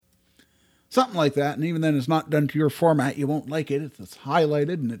Something like that. And even then, it's not done to your format. You won't like it. It's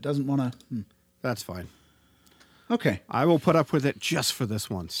highlighted and it doesn't want to. That's fine. Okay. I will put up with it just for this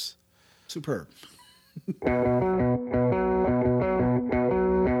once. Superb.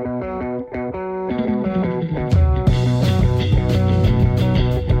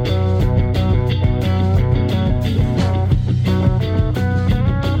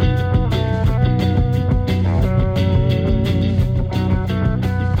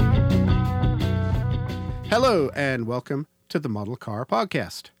 Hello and welcome to the Model Car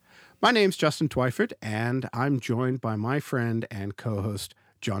Podcast. My name's Justin Twyford, and I'm joined by my friend and co-host,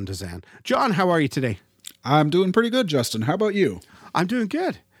 John Dezan. John, how are you today? I'm doing pretty good, Justin. How about you? I'm doing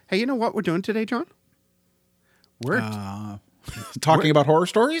good. Hey, you know what we're doing today, John? We're Talking about horror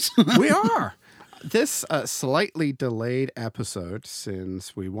stories? we are. This slightly delayed episode,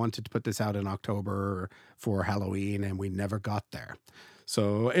 since we wanted to put this out in October for Halloween, and we never got there.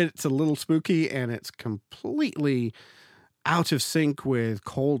 So it's a little spooky, and it's completely out of sync with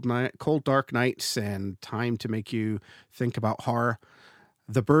cold, dark nights and time to make you think about horror.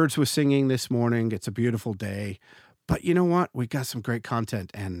 The birds were singing this morning. It's a beautiful day. But you know what? We got some great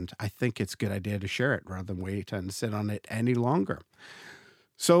content, and I think it's a good idea to share it rather than wait and sit on it any longer.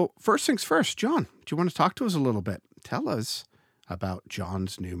 So first things first, John, do you want to talk to us a little bit? Tell us about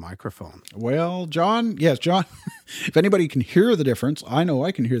John's new microphone. Well, John, if anybody can hear the difference, I know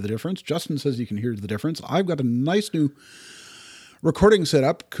I can hear the difference. Justin says you can hear the difference. I've got a nice new recording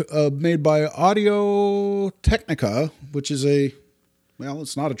setup made by Audio Technica, which is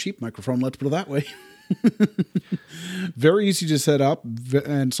it's not a cheap microphone, let's put it that way. Very easy to set up,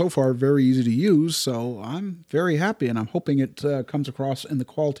 and so far very easy to use, so I'm very happy, and I'm hoping it comes across in the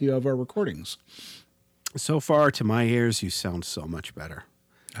quality of our recordings. So far, to my ears, you sound so much better.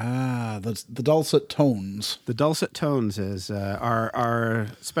 The dulcet tones. The dulcet tones, as our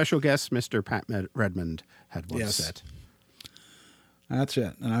special guest, Mr. Pat Redmond, had once said. That's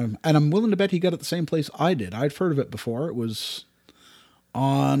it. And I'm willing to bet he got it the same place I did. I'd heard of it before. It was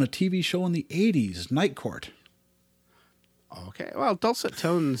on a TV show in the 80s, Night Court. Okay. Well, dulcet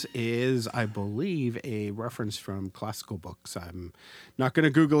tones is, I believe, a reference from classical books. I'm not going to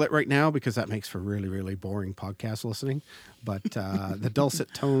Google it right now because that makes for really, really boring podcast listening. But the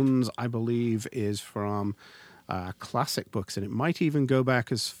dulcet tones, I believe, is from classic books. And it might even go back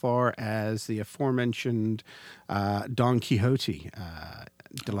as far as the aforementioned Don Quixote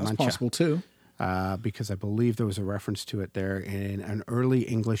de la Mancha. That's possible, too. Because I believe there was a reference to it there in an early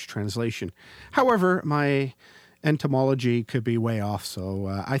English translation. However, my entomology could be way off, so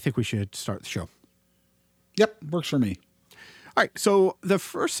I think we should start the show. Yep, works for me. All right, so the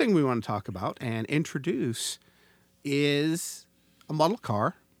first thing we want to talk about and introduce is a model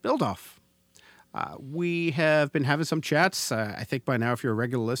car build-off. We have been having some chats. I think by now, if you're a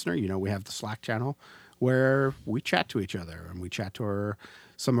regular listener, you know we have the Slack channel where we chat to each other, and we chat to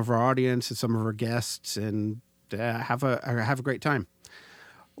some of our audience and some of our guests, and have a great time.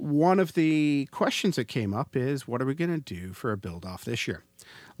 One of the questions that came up is, what are we going to do for a build-off this year?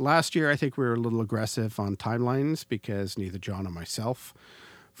 Last year, I think we were a little aggressive on timelines because neither John or myself,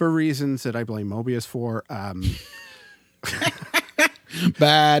 for reasons that I blame Mobius for.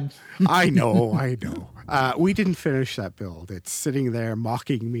 Bad. I know. We didn't finish that build. It's sitting there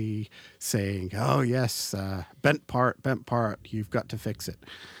mocking me, saying, oh, yes, bent part, you've got to fix it.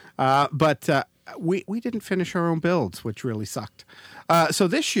 But we didn't finish our own builds, which really sucked. So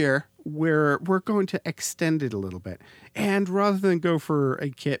this year, we're going to extend it a little bit. And rather than go for a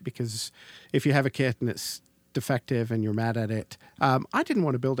kit, because if you have a kit and it's defective and you're mad at it, I didn't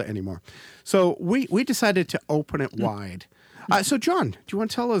want to build it anymore. So we decided to open it wide. So, John, do you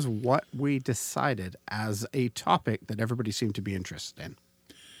want to tell us what we decided as a topic that everybody seemed to be interested in?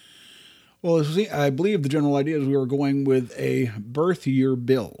 Well, I believe the general idea is we were going with a birth year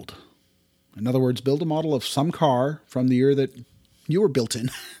build. In other words, build a model of some car from the year that you were built in.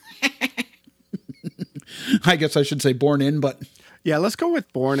 I guess I should say born in, but... Yeah, let's go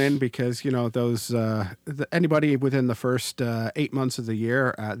with born in because, those anybody within the first 8 months of the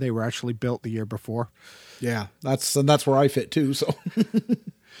year, they were actually built the year before. Yeah, that's where I fit too.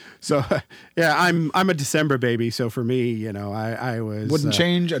 So, yeah, I'm a December baby. So for me, I was wouldn't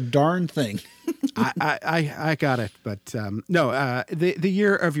change a darn thing. I got it, but no, the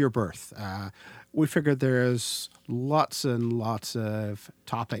year of your birth. We figured there's lots and lots of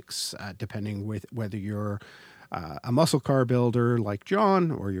topics depending with whether you're a muscle car builder like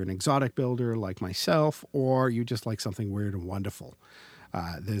John, or you're an exotic builder like myself, or you just like something weird and wonderful.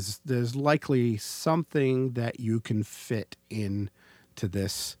 There's likely something that you can fit into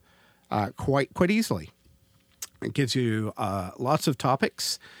this quite easily. It gives you lots of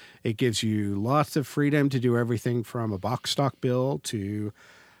topics. It gives you lots of freedom to do everything from a box stock build to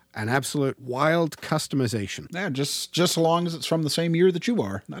an absolute wild customization. Yeah, just as long as it's from the same year that you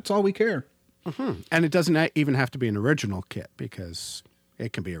are. That's all we care. And it doesn't even have to be an original kit because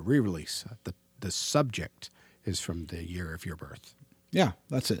it can be a re-release. The subject is from the year of your birth. Yeah,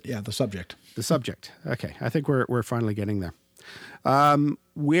 that's it. Yeah, the subject. The subject. Okay, I think we're finally getting there.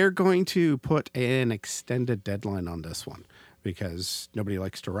 We're going to put an extended deadline on this one because nobody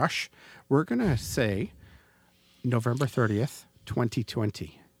likes to rush. We're going to say November 30th,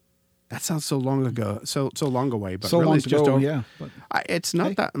 2020. That sounds so long ago, so long away, but So really long it's to just go, over. yeah. But It's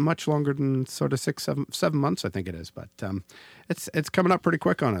not that much longer than sort of 7 months, I think it is, but it's coming up pretty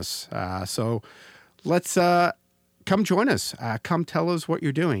quick on us. So let's come join us. Come tell us what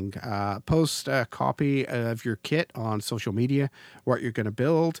you're doing. Post a copy of your kit on social media, what you're going to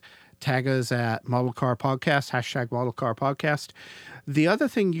build. Tag us at Model Car Podcast, hashtag Model Car Podcast. The other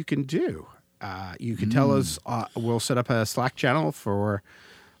thing you can do, you can tell us, we'll set up a Slack channel for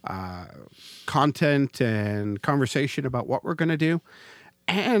content and conversation about what we're going to do.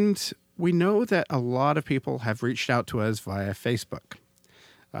 And we know that a lot of people have reached out to us via Facebook.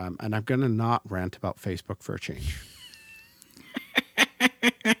 And I'm going to not rant about Facebook for a change.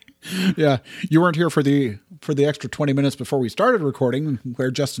 yeah, you weren't here for the extra 20 minutes before we started recording, where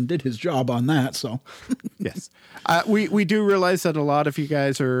Justin did his job on that. So Yes. We do realize that a lot of you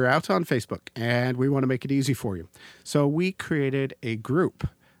guys are out on Facebook, and we want to make it easy for you. So we created a group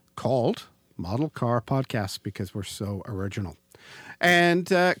called Model Car Podcast because we're so original. And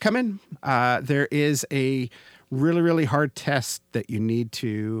come in. There is a really, really hard test that you need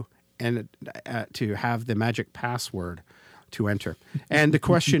to have the magic password to enter. And the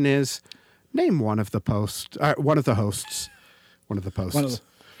question is, name one of the hosts. one of the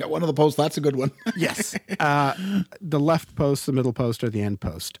posts. That's a good one. Yes. The left post, the middle post, or the end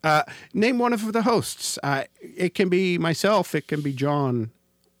post. Name one of the hosts. It can be myself, it can be John,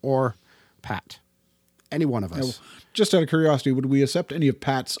 or Pat. Any one of us. Just out of curiosity, would we accept any of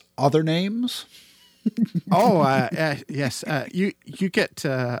Pat's other names? Yes. You get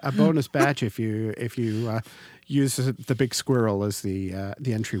a bonus badge if you use the big squirrel as the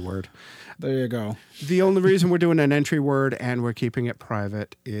entry word. There you go. The only reason we're doing an entry word and we're keeping it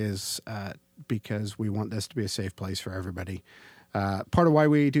private is because we want this to be a safe place for everybody. Part of why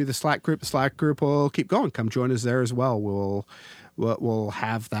we do the Slack group will keep going. Come join us there as well. We'll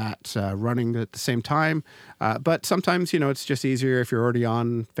have that running at the same time. But sometimes, it's just easier if you're already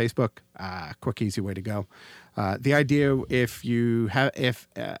on Facebook. Quick, easy way to go. The idea, if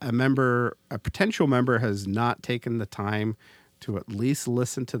a potential member has not taken the time to at least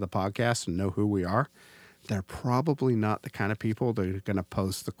listen to the podcast and know who we are, they're probably not the kind of people that are going to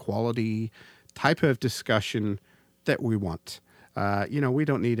post the quality type of discussion that we want. We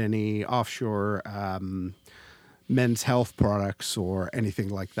don't need any offshore men's health products or anything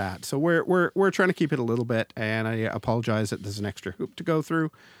like that. So we're trying to keep it a little bit, and I apologize that there's an extra hoop to go through.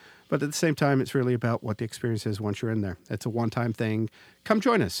 But at the same time, it's really about what the experience is once you're in there. It's a one-time thing. Come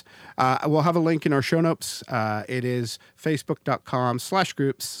join us. We'll have a link in our show notes. It is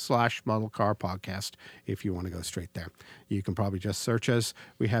facebook.com/groups/Model Car Podcast if you want to go straight there. You can probably just search us.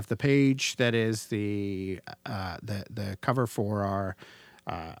 We have the page that is the cover for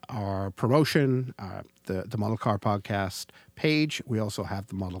our promotion, the Model Car Podcast page. We also have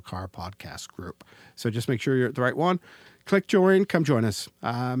the Model Car Podcast group. So just make sure you're at the right one. Click join, come join us.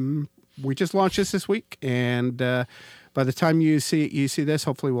 We just launched this week, and by the time you see this,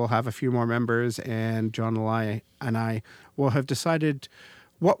 hopefully we'll have a few more members, and John and I will have decided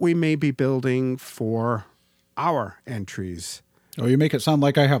what we may be building for our entries. Oh, you make it sound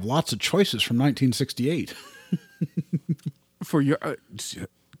like I have lots of choices from 1968. For your,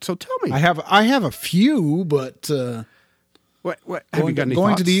 so tell me, I have a few, but what have you got any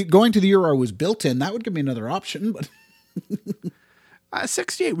going thoughts? to the year I was built in, that would give me another option, but.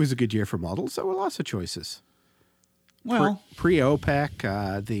 68 was a good year for models. There were lots of choices. Well,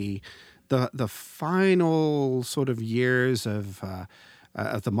 pre-OPEC, the final sort of years of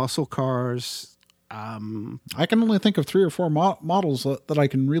the muscle cars. I can only think of 3 or 4 models that I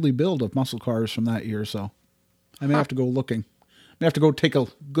can really build of muscle cars from that year. So I may have to go looking. I may have to go take a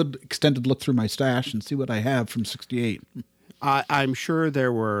good extended look through my stash and see what I have from 68. I'm sure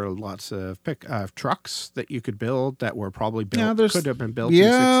there were lots of trucks that you could build that were probably built, could have been built in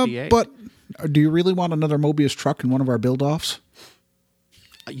 68. But do you really want another Mobius truck in one of our build-offs?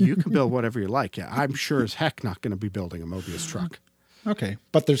 You can build whatever you like. Yeah, I'm sure as heck not going to be building a Mobius truck. Okay,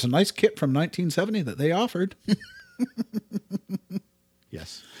 but there's a nice kit from 1970 that they offered.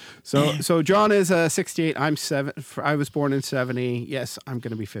 Yes. So John is 68. I'm 7. I was born in 70. Yes, I'm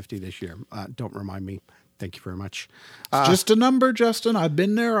going to be 50 this year. Don't remind me. Thank you very much. It's just a number, Justin. I've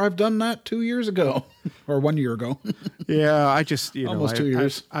been there. I've done that 2 years ago or 1 year ago. Yeah, I just, Almost 2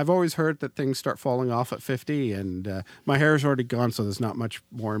 years. I've always heard that things start falling off at 50, and my hair's already gone, so there's not much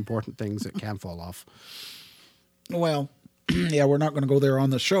more important things that can fall off. Well, yeah, we're not going to go there on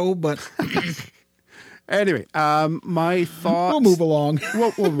the show, but Anyway, my thoughts. we'll move along.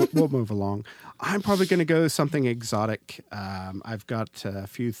 We'll move along. I'm probably going to go something exotic. I've got a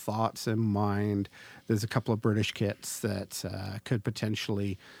few thoughts in mind. There's a couple of British kits that could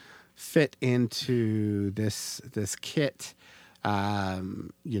potentially fit into this kit.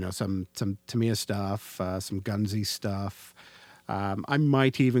 Some Tamiya stuff, some Gunsy stuff. I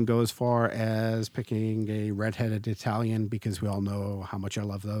might even go as far as picking a red-headed Italian because we all know how much I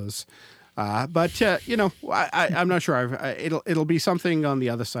love those. But I'm not sure. It'll be something on the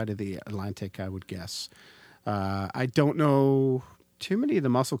other side of the Atlantic, I would guess. I don't know too many of the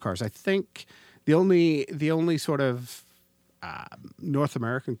muscle cars. I think the only sort of North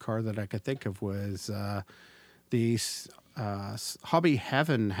American car that I could think of was the Hobby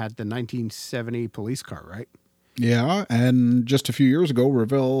Heaven had the 1970 police car, right? Yeah, and just a few years ago,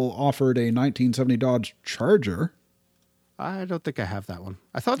 Revell offered a 1970 Dodge Charger. I don't think I have that one.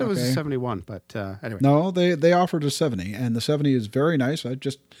 I thought it was a 71, but anyway. No, they offered a 70, and the 70 is very nice. I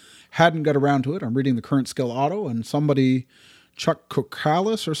just hadn't got around to it. I'm reading the Current Skill Auto, and somebody, Chuck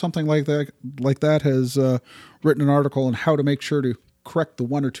Kokalis or something like that, has written an article on how to make sure to correct the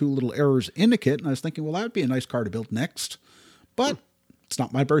one or two little errors in the kit. And I was thinking, well, that would be a nice car to build next, but it's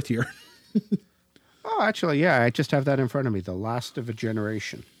not my birth year. Oh, actually, yeah, I just have that in front of me. The Last of a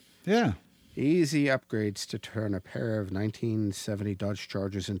Generation. Yeah. Easy upgrades to turn a pair of 1970 Dodge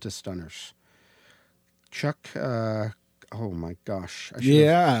Chargers into stunners. Chuck, oh my gosh.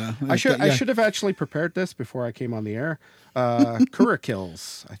 I should have actually prepared this before I came on the air.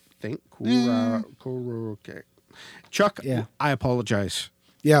 Kurakils, I think. Chuck, yeah. I apologize.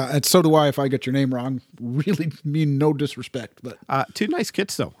 Yeah, and so do I if I get your name wrong. Really mean no disrespect. But two nice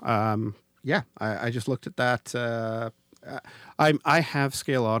kits, though. Yeah, I just looked at that. I have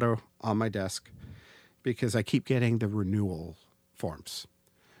Scale Auto on my desk because I keep getting the renewal forms.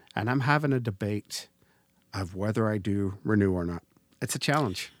 And I'm having a debate of whether I do renew or not. It's a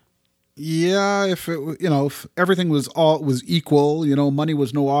challenge. Yeah, if everything was equal, money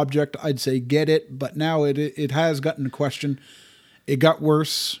was no object, I'd say get it. But now it has gotten a question. It got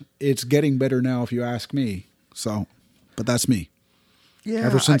worse. It's getting better now, if you ask me. So, but that's me. Yeah.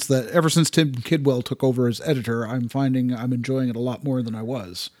 Ever since Tim Kidwell took over as editor, I'm finding I'm enjoying it a lot more than I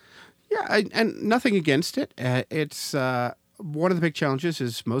was. Yeah, and nothing against it. It's one of the big challenges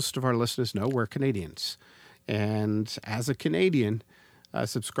is most of our listeners know we're Canadians. And as a Canadian,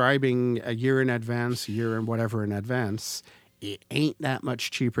 subscribing a year in advance, in advance, it ain't that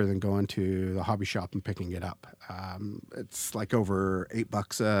much cheaper than going to the hobby shop and picking it up. It's like over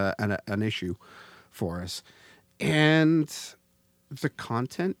 $8 an issue for us. And the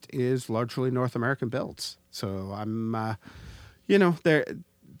content is largely North American builds. So I'm,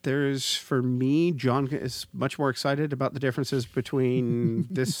 there's, for me, John is much more excited about the differences between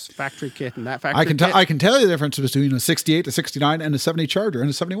this factory kit and that factory kit. I can tell you the difference between a 68, a 69, and a 70 Charger and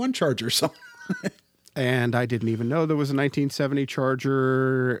a 71 Charger. So, and I didn't even know there was a 1970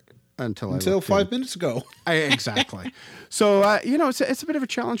 Charger until 5 minutes ago. Exactly. So, it's a bit of a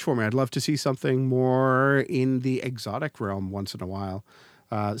challenge for me. I'd love to see something more in the exotic realm once in a while.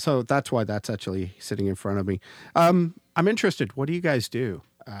 So that's why that's actually sitting in front of me. I'm interested. What do you guys do?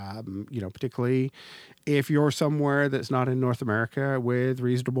 Particularly if you're somewhere that's not in North America with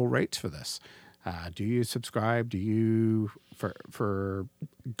reasonable rates for this. Do you subscribe? Do you for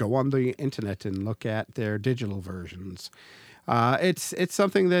go on the internet and look at their digital versions? It's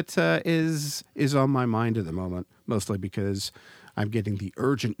something that is on my mind at the moment, mostly because I'm getting the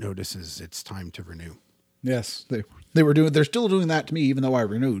urgent notices it's time to renew. Yes, they're still doing that to me, even though I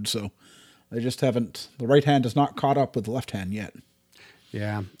renewed. So they just haven't. The right hand has not caught up with the left hand yet.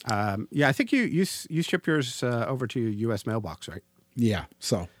 Yeah, I think you ship yours over to your U.S. mailbox, right? Yeah.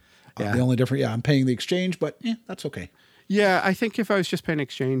 So yeah. The only difference, I'm paying the exchange, but that's okay. Yeah, I think if I was just paying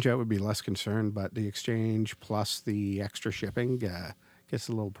exchange, I would be less concerned. But the exchange plus the extra shipping gets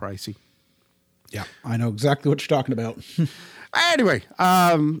a little pricey. Yeah, I know exactly what you're talking about. Anyway,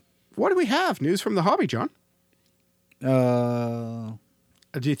 what do we have? News from the hobby, John? Do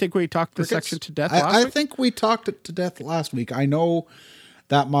you think we talked the section to death last week? I think we talked it to death last week. I know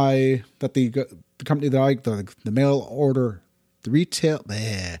that the company that the mail order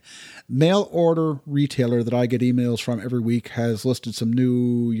mail order retailer that I get emails from every week has listed some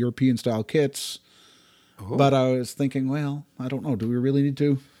new European style kits. Oh. But I was thinking, well, I don't know. Do we really need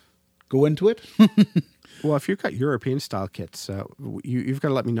to go into it? Well, if you've got European style kits, you've got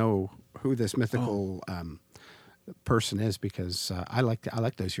to let me know who this mythical person is, because I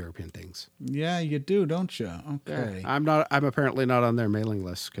like those European things. Yeah, you do, don't you? Okay. Yeah. I'm apparently not on their mailing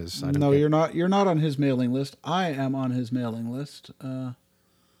list because I don't. No, you're not. You're not on his mailing list. I am on his mailing list.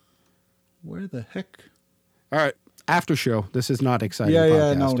 Where the heck? All right. After show. This is not exciting.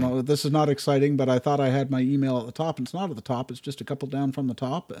 Yeah. No. This is not exciting. But I thought I had my email at the top, and it's not at the top. It's just a couple down from the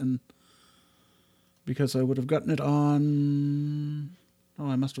top, and because I would have gotten it on. Oh,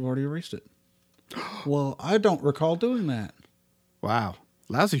 I must have already erased it. Well, I don't recall doing that. Wow.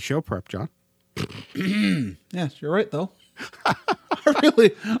 Lousy show prep, John. Yes, you're right, though.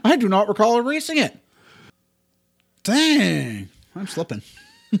 I do not recall erasing it. Dang, I'm slipping.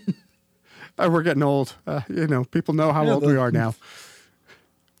 We're getting old. People know how old we are now.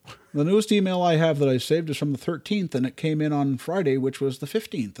 The newest email I have that I saved is from the 13th, and it came in on Friday, which was the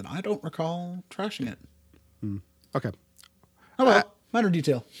 15th, and I don't recall trashing it. Okay. Oh, well, minor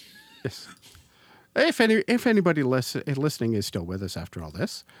detail. Yes. If anybody listening is still with us after all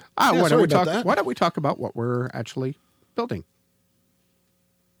this, why don't we talk about what we're actually building?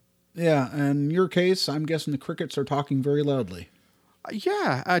 Yeah, in your case, I'm guessing the crickets are talking very loudly.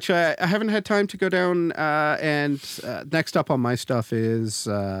 Yeah, actually, I haven't had time to go down, and next up on my stuff is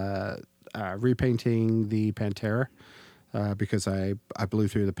repainting the Pantera, because I blew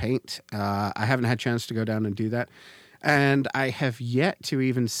through the paint. I haven't had a chance to go down and do that. And I have yet to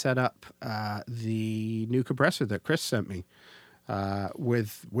even set up the new compressor that Chris sent me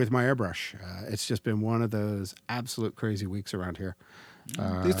with my airbrush. It's just been one of those absolute crazy weeks around here.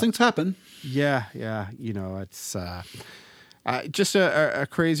 These things happen. Yeah. It's just a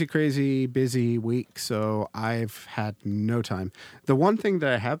crazy busy week. So I've had no time. The one thing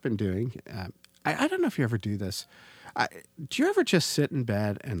that I have been doing, I don't know if you ever do this. Do you ever just sit in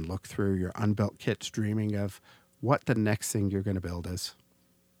bed and look through your unbuilt kits dreaming of what the next thing you're going to build is?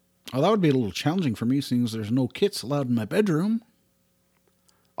 Oh, that would be a little challenging for me, seeing as there's no kits allowed in my bedroom.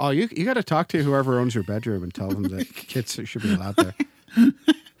 Oh, you got to talk to whoever owns your bedroom and tell them that kits should be allowed there.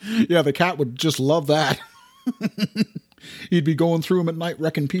 Yeah, the cat would just love that. He'd be going through them at night,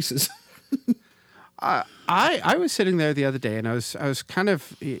 wrecking pieces. I was sitting there the other day, and I was kind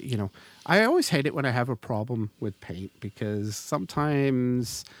of, I always hate it when I have a problem with paint, because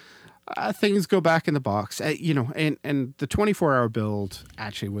sometimes things go back in the box, and the 24-hour build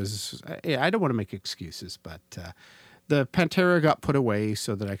actually was, I don't want to make excuses, but the Pantera got put away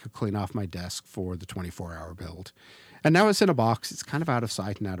so that I could clean off my desk for the 24-hour build. And now it's in a box. It's kind of out of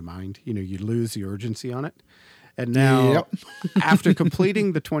sight and out of mind. You lose the urgency on it. And now, after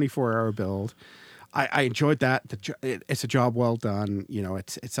completing the 24-hour build, I enjoyed that. It's a job well done.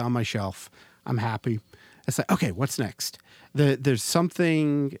 It's on my shelf. I'm happy. It's like, okay, what's next? There's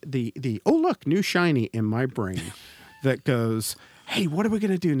something, oh, look, new shiny in my brain that goes, hey, what are we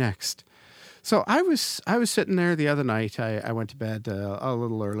going to do next? So I was sitting there the other night. I went to bed a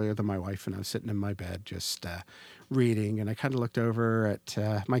little earlier than my wife, and I was sitting in my bed just reading, and I kind of looked over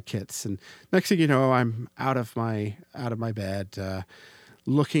at my kits, and next thing you know, I'm out of my bed,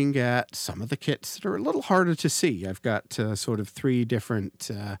 looking at some of the kits that are a little harder to see. I've got sort of 3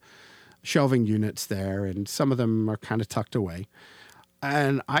 different shelving units there, and some of them are kind of tucked away.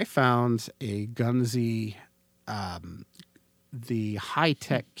 And I found a Gunze, the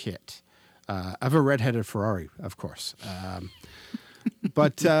high-tech kit of a red-headed Ferrari, of course.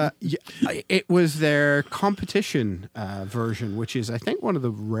 But it was their competition version, which is, I think, one of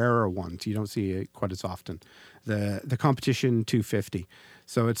the rarer ones. You don't see it quite as often. The competition 250.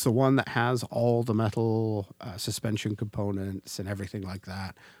 So it's the one that has all the metal suspension components and everything like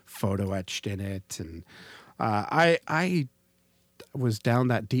that, photo etched in it. And I was down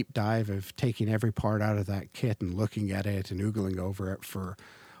that deep dive of taking every part out of that kit and looking at it and oogling over it for,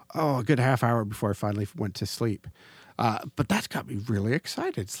 a good half hour before I finally went to sleep. But that's got me really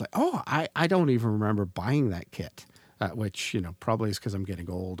excited. It's like, I don't even remember buying that kit, which, probably is because I'm getting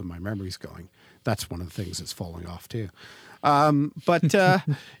old and my memory's going. That's one of the things that's falling off too. But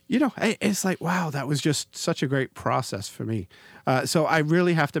it's like, wow, that was just such a great process for me. So I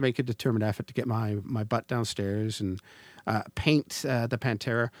really have to make a determined effort to get my butt downstairs and paint the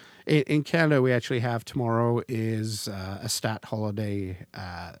Pantera. In Canada, we actually have tomorrow is a stat holiday,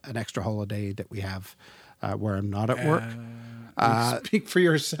 an extra holiday that we have where I'm not at work. Speak for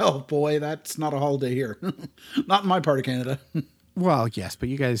yourself, boy. That's not a holiday here. Not in my part of Canada. Well, yes, but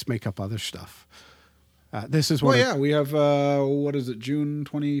you guys make up other stuff. This is Well, one. yeah, we have, what is it, June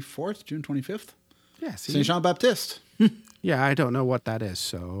 24th, June 25th? Yeah. See, Saint Jean Baptiste. yeah. I don't know what that is.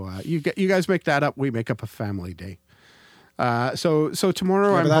 So you guys make that up. We make up a family day. So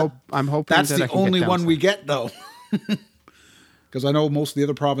tomorrow I'm hoping That's that the I can get only down one south. we get, though. Because I know most of the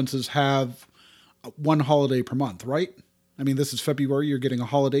other provinces have one holiday per month, right? I mean, this is February. You're getting a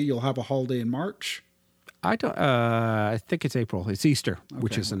holiday. You'll have a holiday in March. I don't. I think it's April. It's Easter,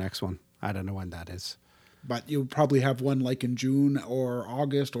 which Okay. is the next one. I don't know when that is. But you'll probably have one like in June or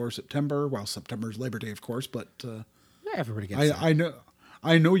August or September. Well, September's Labor Day, of course, but Yeah, everybody gets that.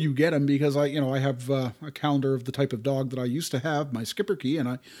 I know you get them because I have a calendar of the type of dog that I used to have, my Skipper Key, and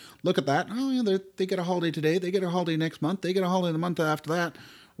I look at that. Oh, yeah, they get a holiday today. They get a holiday next month. They get a holiday the month after that.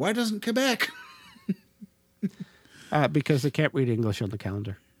 Why doesn't Quebec? Because they can't read English on the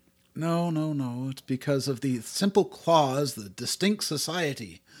calendar. No. It's because of the simple clause, the distinct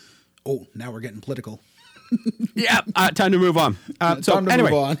society. Oh, now we're getting political. Yeah, time to move on. So Time to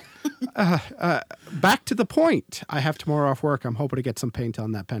anyway, move on. back to the point. I have tomorrow off work. I'm hoping to get some paint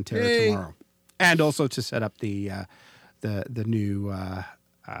on that Pantera Yay. tomorrow, and also to set up the new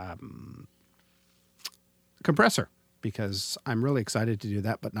compressor, because I'm really excited to do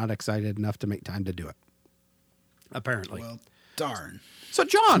that, but not excited enough to make time to do it. Apparently. Well, darn. So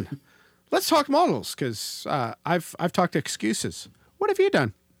John, let's talk models, because I've talked excuses. What have you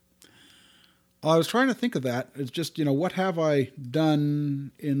done? I was trying to think of that. It's just, what have I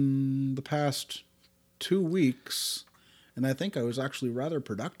done in the past 2 weeks? And I think I was actually rather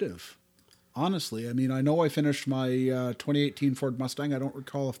productive. Honestly, I mean, I know I finished my 2018 Ford Mustang. I don't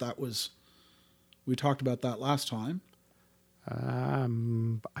recall if we talked about that last time. I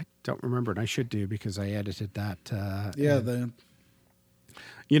don't remember, and I should do, because I edited that.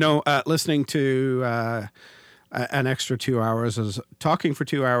 Listening to an extra 2 hours, is talking for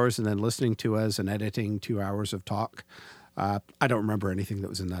 2 hours and then listening to us and editing 2 hours of talk. I don't remember anything that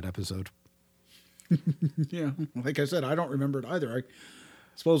was in that episode. Yeah, like I said, I don't remember it either. I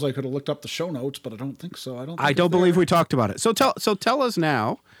suppose I could have looked up the show notes, but I don't think so. I don't believe we talked about it. So tell us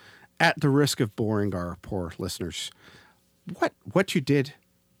now, at the risk of boring our poor listeners, what you did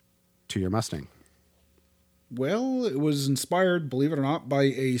to your Mustang. Well, it was inspired, believe it or not, by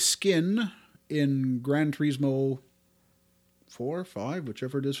a skin in Gran Turismo 4 or 5,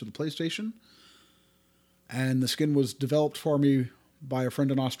 whichever it is for the PlayStation. And the skin was developed for me by a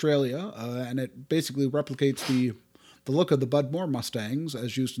friend in Australia, and it basically replicates the look of the Bud Moore Mustangs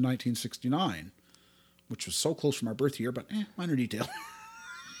as used in 1969, which was so close from our birth year, but minor detail.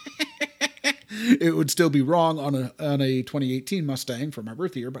 It would still be wrong on a 2018 Mustang for my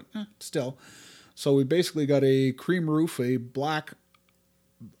birth year, but still. So we basically got a cream roof, a black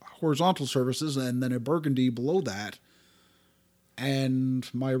horizontal surfaces, and then a burgundy below that. And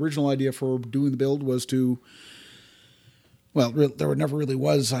my original idea for doing the build was to, well, there never really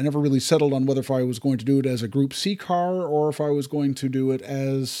was. I never really settled on whether if I was going to do it as a Group C car or if I was going to do it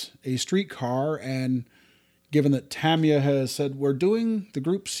as a street car. And given that Tamiya has said, we're doing the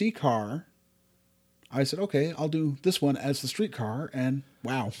Group C car, I said, okay, I'll do this one as the street car. And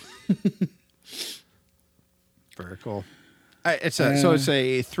wow. Very cool. It's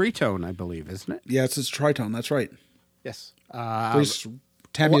a three-tone, I believe, isn't it? Yeah, it's Tritone. That's right. Yes.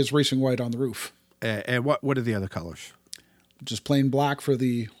 Tamiya's racing white on the roof. And what are the other colors? Just plain black for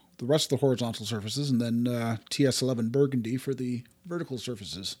the rest of the horizontal surfaces, and then TS11 burgundy for the vertical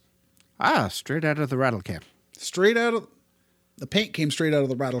surfaces. Straight out of the rattle can. The paint came straight out of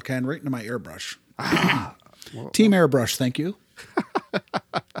the rattle can right into my airbrush. Team Airbrush, thank you.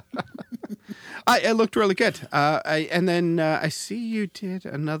 It looked really good. And then I see you did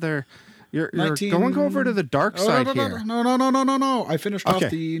another. You're going over to the dark side here. No. I finished off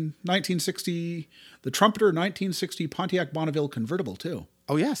the 1960, the Trumpeter 1960 Pontiac Bonneville convertible too.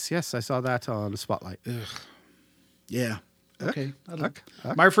 Oh yes, I saw that on the Spotlight. Yeah. Okay.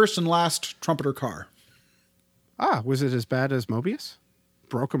 My first and last Trumpeter car. Was it as bad as Mobius?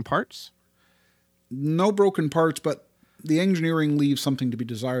 Broken parts? No broken parts, but the engineering leaves something to be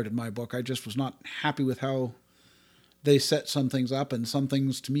desired in my book. I just was not happy with how they set some things up, and some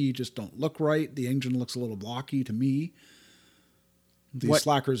things to me just don't look right. The engine looks a little blocky to me. The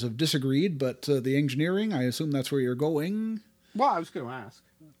slackers have disagreed, but the engineering, I assume that's where you're going. Well, I was going to ask.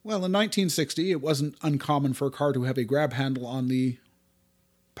 Well, in 1960, it wasn't uncommon for a car to have a grab handle on the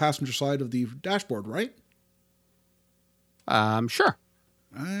passenger side of the dashboard, right? Sure.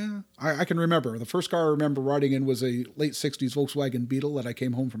 I can remember. The first car I remember riding in was a late 60s Volkswagen Beetle that I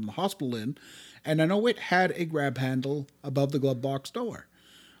came home from the hospital in, and I know it had a grab handle above the glove box door.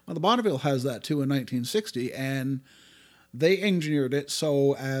 Well, the Bonneville has that too in 1960, and they engineered it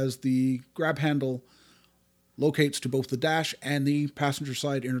so as the grab handle locates to both the dash and the passenger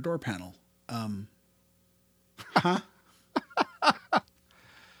side inner door panel.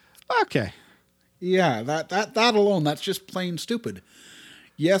 Okay. Yeah, that alone, that's just plain stupid.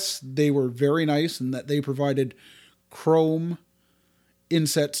 Yes, they were very nice in that they provided chrome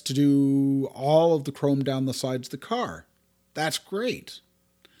insets to do all of the chrome down the sides of the car. That's great.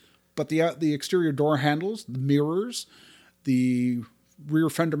 But the exterior door handles, the mirrors, the rear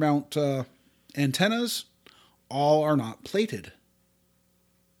fender mount antennas, all are not plated.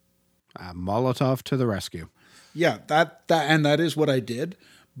 Molotov to the rescue. Yeah, that is what I did.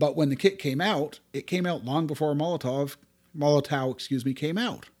 But when the kit came out, it came out long before Molotov, came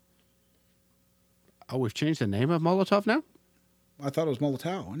out. Oh, we've changed the name of Molotov now? I thought it was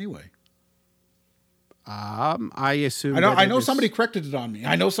Molotov anyway. I assume. I know somebody corrected it on me.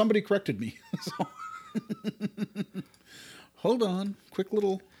 I know somebody corrected me. So. Hold on, quick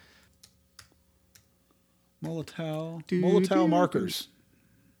little Molotov markers.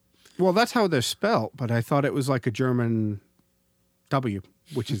 Well, that's how they're spelt, but I thought it was like a German W,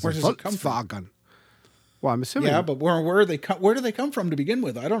 which is Where does it come from? Volkswagen. Well, I'm assuming. Yeah, but where do they come from to begin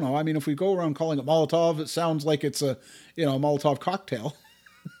with? I don't know. I mean, if we go around calling it Molotov, it sounds like it's a Molotov cocktail.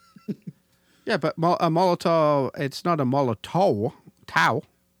 Yeah, but a Molotov, it's not a Molotov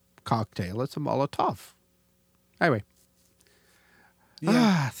cocktail. It's a Molotov. Anyway.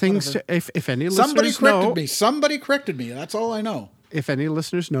 Yeah, things to, if any listeners Somebody corrected me. That's all I know. If any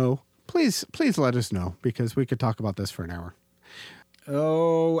listeners know, please let us know, because we could talk about this for an hour.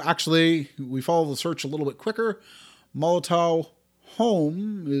 Oh, actually, we follow the search a little bit quicker. Molotov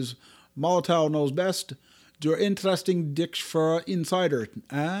home is Molotov knows best. Der interesting Dich for Insider.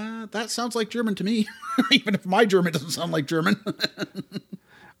 That sounds like German to me, even if my German doesn't sound like German.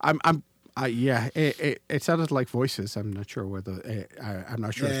 Yeah, it sounded like voices. I'm not sure whether I'm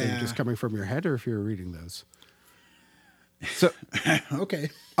not sure if they were just coming from your head or if you were reading those. So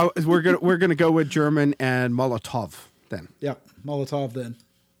okay. Oh, we're gonna go with German and Molotov then. Yeah, Molotov then.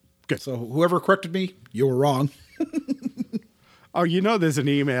 Good. So whoever corrected me, you were wrong. Oh, there's an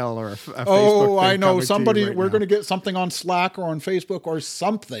email or a Facebook Oh, thing I know. coming Somebody, to you right we're now. going to get something on Slack or on Facebook or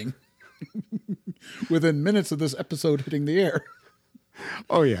something within minutes of this episode hitting the air.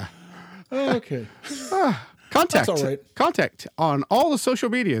 Oh yeah. Okay. Contact. That's all right. Contact on all the social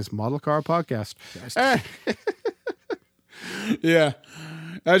medias. Model Car Podcast. Yeah.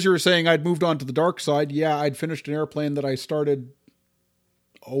 As you were saying, I'd moved on to the dark side. Yeah, I'd finished an airplane that I started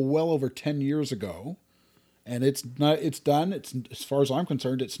well over 10 years ago. And it's done. It's, as far as I'm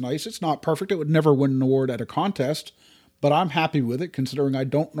concerned, it's nice. It's not perfect. It would never win an award at a contest, but I'm happy with it, considering I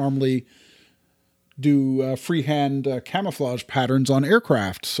don't normally do freehand camouflage patterns on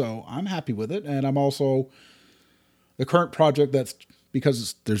aircraft. So I'm happy with it. And I'm also, the current project that's,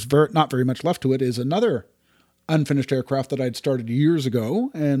 because there's not very much left to it, is another unfinished aircraft that I'd started years ago.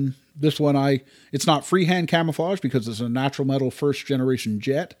 And this one, it's not freehand camouflage because it's a natural metal first generation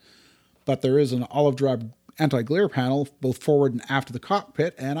jet, but there is an olive drab anti-glare panel both forward and after the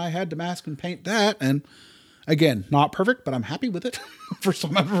cockpit, and I had to mask and paint that. And again, not perfect, but I'm happy with it. First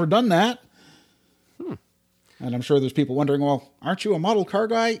time I've ever done that. And I'm sure there's people wondering, well, aren't you a model car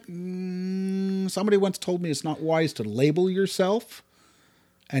guy? Somebody once told me it's not wise to label yourself.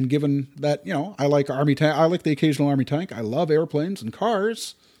 And given that, I like Army tank, I like the occasional Army tank. I love airplanes and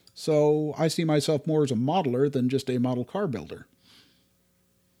cars. So I see myself more as a modeler than just a model car builder.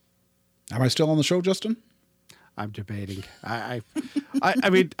 Am I still on the show, Justin? I'm debating. I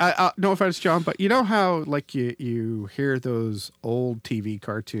mean, no offense, John, but you know how like you hear those old TV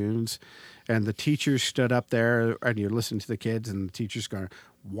cartoons, and the teachers stood up there, and you're listening to the kids, and the teacher's going,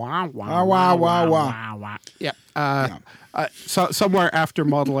 wah wah wah wah wah wah. Yep. So somewhere after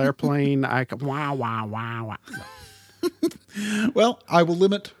model airplane, I go wah wah wah wah. Well, I will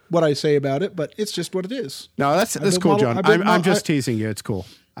limit what I say about it, but it's just what it is. No, that's cool, John. I'm just teasing you. It's cool.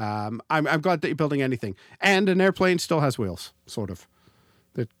 I'm glad that you're building anything, and an airplane still has wheels, sort of.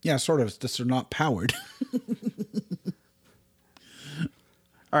 Yeah, sort of. It's just they're not powered.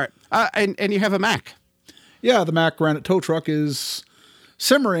 All right, and you have a Mack. Yeah, the Mack Granite tow truck is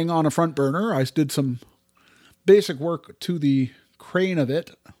simmering on a front burner. I did some basic work to the crane of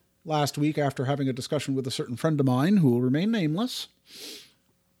it last week after having a discussion with a certain friend of mine who will remain nameless.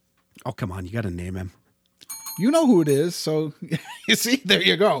 Oh, come on, you got to name him. You know who it is, so you see, there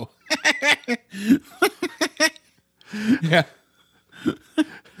you go. Yeah.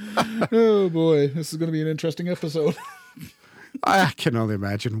 Oh boy, this is going to be an interesting episode. I can only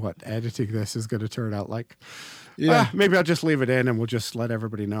imagine what editing this is going to turn out like. Yeah. Maybe I'll just leave it in and we'll just let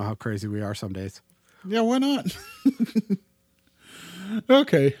everybody know how crazy we are some days. Yeah, why not?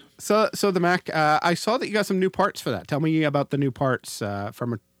 Okay. So the Mac, I saw that you got some new parts for that. Tell me about the new parts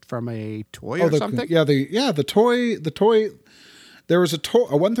from a toy or something. The toy. There was a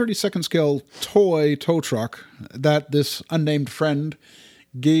 1/32 scale tow truck that this unnamed friend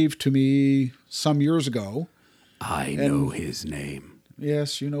gave to me some years ago. I know his name.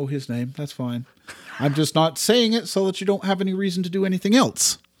 Yes, you know his name. That's fine. I'm just not saying it so that you don't have any reason to do anything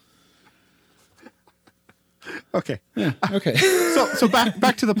else. Okay. Yeah, okay. So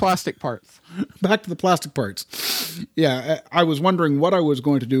back to the plastic parts. Back to the plastic parts. Yeah, I was wondering what I was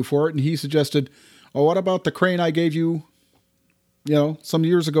going to do for it, and he suggested, "Oh, what about the crane I gave you, some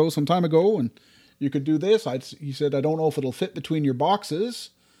time ago, and you could do this." He said, "I don't know if it'll fit between your boxes,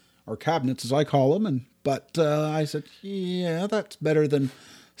 or cabinets as I call them," but I said, "Yeah, that's better than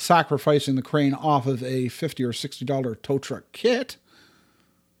sacrificing the crane off of a $50 or $60 tow truck kit."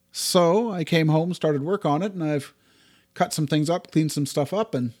 So I came home, started work on it, and I've cut some things up, cleaned some stuff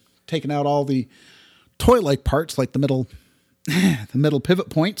up, and taken out all the toy-like parts, like the middle pivot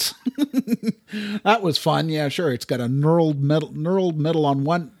points. That was fun. Yeah, sure. It's got a knurled metal on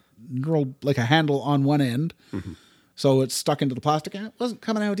one, like a handle on one end. Mm-hmm. So it's stuck into the plastic, and it wasn't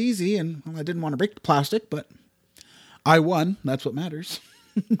coming out easy, and I didn't want to break the plastic, but I won. That's what matters.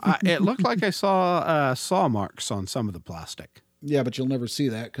 It looked like I saw saw marks on some of the plastic. Yeah, but you'll never see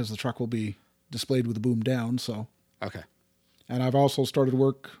that because the truck will be displayed with the boom down. So okay. And I've also started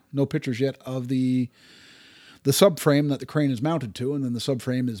work, no pictures yet, of the subframe that the crane is mounted to, and then the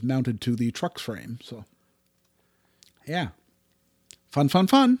subframe is mounted to the truck's frame. So, yeah. Fun.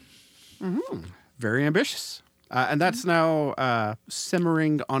 Mm-hmm. Very ambitious. And that's now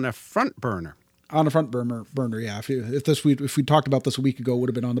simmering on a front burner. On a front burner, yeah. If we talked about this a week ago, it would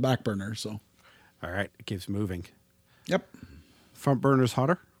have been on the back burner. So, all right, it keeps moving. Yep. Front burner's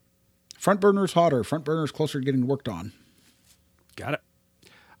hotter? Front burner's hotter. Front burner's closer to getting worked on. Got it.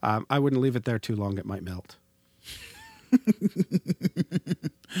 I wouldn't leave it there too long. It might melt.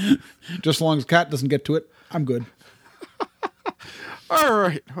 Just as long as the cat doesn't get to it, I'm good. All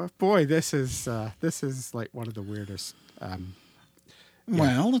right. Oh, boy, this is like one of the weirdest.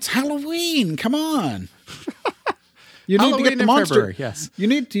 Well, it's Halloween. Come on. You need Halloween to get the in monster. February, yes. You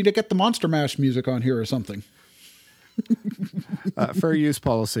need to get the Monster Mash music on here or something. Fair use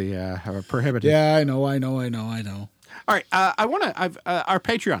policy prohibited. Yeah, I know. All right, I want to. Our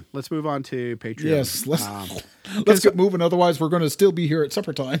Patreon. Let's move on to Patreon. Yes, let's get moving. Otherwise, we're going to still be here at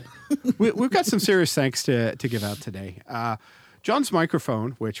supper time. We've got some serious thanks to give out today. John's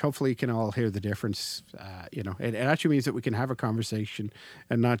microphone, which hopefully you can all hear the difference. It actually means that we can have a conversation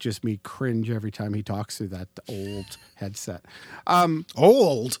and not just me cringe every time he talks through that old headset.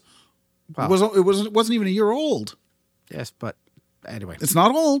 Old? Well, it wasn't even a year old. Yes, but anyway, it's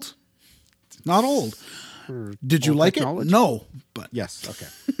not old. It's not old. Did you like technology? it? No, but yes. Okay.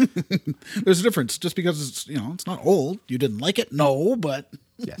 There's a difference. Just because it's not old, you didn't like it. No, but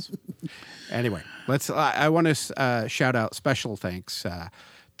yes. Anyway, I want to shout out special thanks.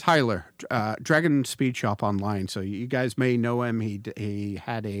 Tyler, Dragon Speed Shop Online. So you guys may know him. He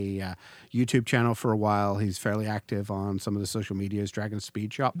had a YouTube channel for a while. He's fairly active on some of the social medias. Dragon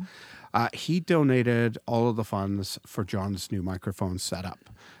Speed Shop. He donated all of the funds for John's new microphone setup.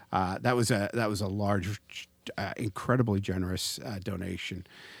 That was a large, incredibly generous donation.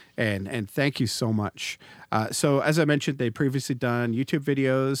 And thank you so much. So as I mentioned, they'd previously done YouTube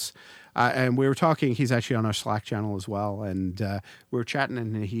videos, and we were talking. He's actually on our Slack channel as well, and we were chatting.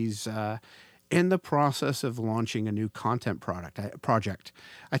 And he's in the process of launching a new content project.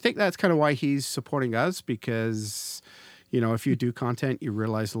 I think that's kind of why he's supporting us, because if you do content, you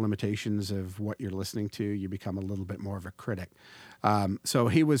realize the limitations of what you're listening to. You become a little bit more of a critic. So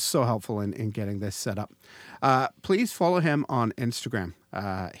he was so helpful in getting this set up. Please follow him on Instagram.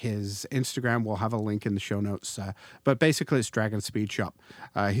 His Instagram will have a link in the show notes. But basically, it's Dragon Speed Shop.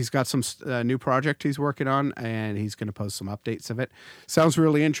 He's got some new project he's working on, and he's going to post some updates of it. Sounds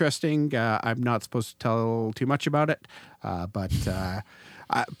really interesting. I'm not supposed to tell too much about it, but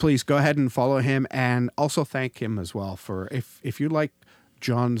please go ahead and follow him, and also thank him as well for if you like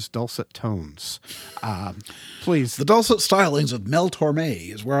John's dulcet tones. Please. The dulcet stylings of Mel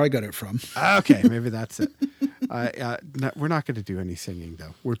Torme is where I got it from. Okay, maybe that's it. We're not going to do any singing,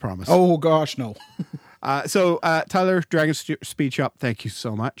 though. We promise. Oh, gosh, no. So, Tyler, Dragon Speed Shop, thank you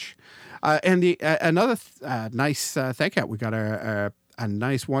so much. And another nice thank out. We got a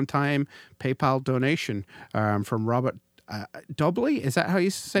nice one-time PayPal donation from Robert Dobley. Is that how you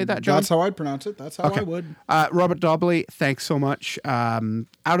say that, John? That's how I'd pronounce it. That's how I would. Robert Dobley, thanks so much. Out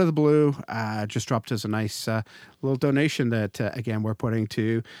of the blue, just dropped us a nice little donation that, again, we're putting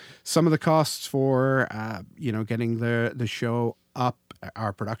to some of the costs for, getting the show up,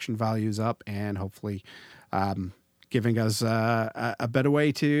 our production values up, and hopefully giving us a better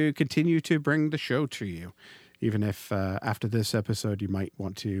way to continue to bring the show to you. Even if after this episode, you might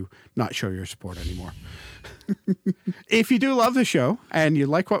want to not show your support anymore. If you do love the show and you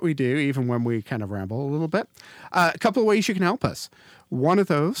like what we do, even when we kind of ramble a little bit, a couple of ways you can help us. One of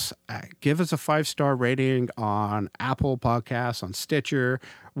those, give us a 5-star rating on Apple Podcasts, on Stitcher,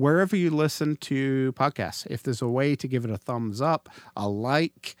 wherever you listen to podcasts. If there's a way to give it a thumbs up, a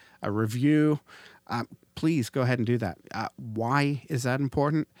like, a review, please go ahead and do that. Why is that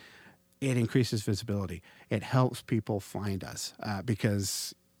important? It increases visibility. It helps people find us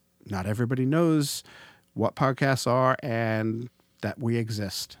because not everybody knows what podcasts are and that we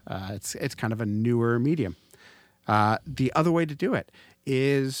exist. It's kind of a newer medium. The other way to do it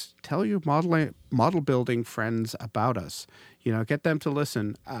is tell your model building friends about us. Get them to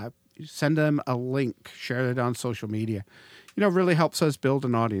listen. Send them a link. Share it on social media. Really helps us build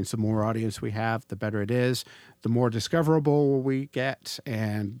an audience. The more audience we have, the better it is. The more discoverable we get,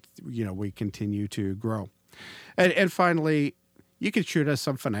 and we continue to grow. And finally, you can shoot us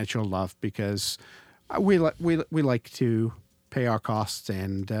some financial love because we like to pay our costs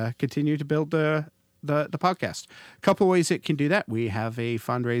and continue to build the podcast. A couple ways it can do that. We have a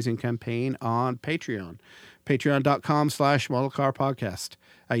fundraising campaign on Patreon. Patreon.com/modelcarpodcast.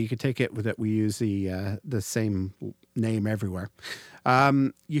 You can take it with it. We use the same name everywhere.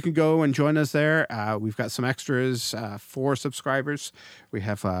 You can go and join us there. We've got some extras for subscribers. We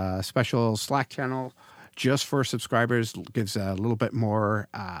have a special Slack channel just for subscribers. Gives a little bit more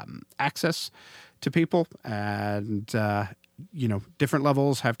access to people, and different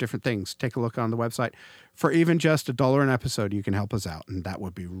levels have different things. Take a look on the website. For even just $1 an episode, you can help us out, and that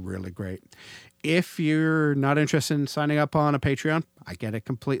would be really great. If you're not interested in signing up on a Patreon, I get it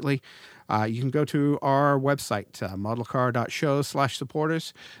completely. You can go to our website,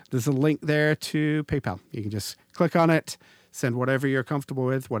 modelcar.show/supporters. There's a link there to PayPal. You can just click on it, send whatever you're comfortable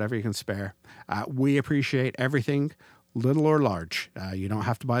with, whatever you can spare. We appreciate everything, little or large. You don't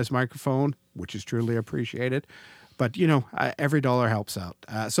have to buy us a microphone, which is truly appreciated. But, every dollar helps out.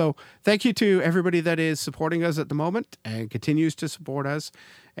 So thank you to everybody that is supporting us at the moment and continues to support us.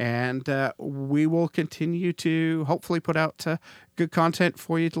 And we will continue to hopefully put out good content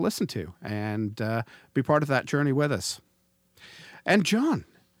for you to listen to and be part of that journey with us. And John,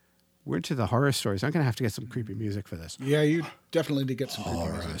 we're into the horror stories. I'm going to have to get some creepy music for this. Yeah, you definitely need to get some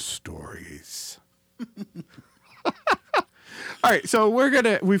horror creepy music. Stories. All right, so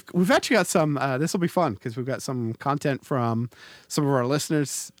we've actually got some. This will be fun because we've got some content from some of our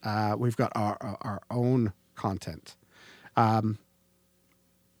listeners. We've got our own content.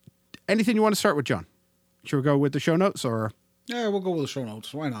 Anything you want to start with, John? Should we go with the show notes or? Yeah, we'll go with the show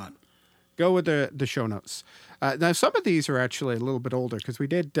notes. Why not? Go with the show notes. Now, some of these are actually a little bit older because we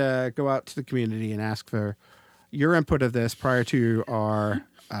did go out to the community and ask for your input of this prior to our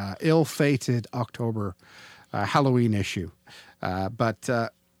ill-fated October Halloween issue. But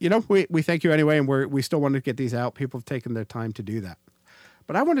we thank you anyway, and we still want to get these out. People have taken their time to do that.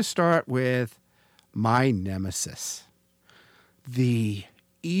 But I want to start with my nemesis, the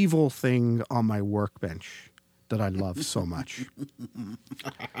evil thing on my workbench that I love so much.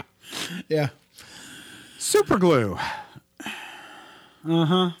 Yeah. Super glue.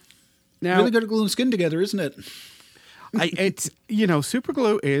 Uh-huh. Now, really good at gluing skin together, isn't it? super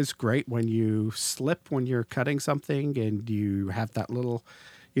glue is great when you slip when you're cutting something and you have that little,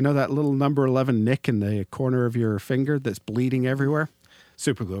 that little number 11 nick in the corner of your finger that's bleeding everywhere.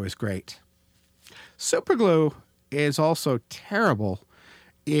 Super glue is great. Super glue is also terrible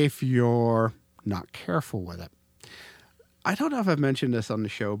if you're not careful with it. I don't know if I've mentioned this on the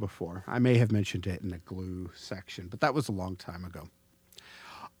show before. I may have mentioned it in the glue section, but that was a long time ago.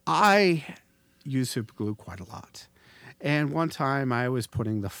 I use super glue quite a lot. And one time I was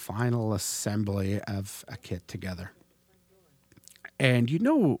putting the final assembly of a kit together. And you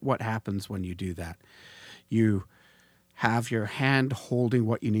know what happens when you do that. You have your hand holding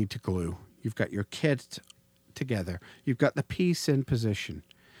what you need to glue. You've got your kit together. You've got the piece in position.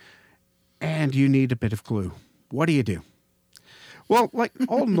 And you need a bit of glue. What do? Well, like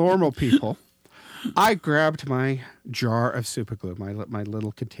all normal people, I grabbed my jar of super glue, my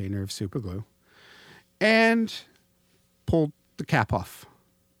little container of super glue, and pulled the cap off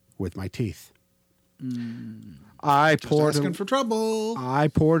with my teeth. Asking for trouble. I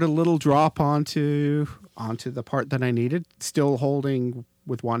poured a little drop onto the part that I needed, still holding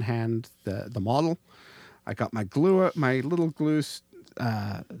with one hand the model. I got my little glue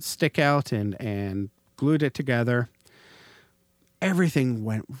stick out and glued it together. Everything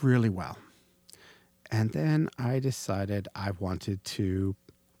went really well. And then I decided I wanted to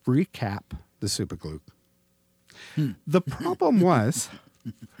recap the super glue. The problem was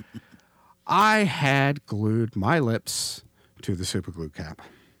I had glued my lips to the super glue cap,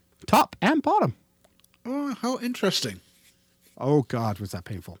 top and bottom. Oh, how interesting. Oh God, was that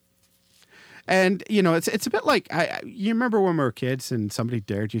painful. And, you know, it's a bit like, you remember when we were kids and somebody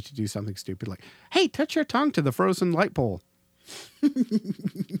dared you to do something stupid like, hey, touch your tongue to the frozen light pole.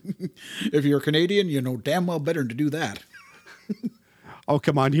 If you're Canadian, you know damn well better to do that. Oh,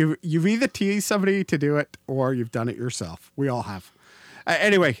 come on. You've either teased somebody to do it or you've done it yourself. We all have.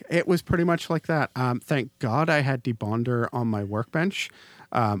 Anyway, it was pretty much like that. Thank God I had debonder on my workbench.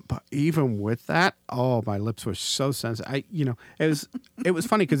 But even with that, oh, my lips were so sensitive. It was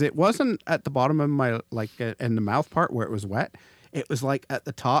funny because it wasn't at the bottom of my, like in the mouth part where it was wet. It was like at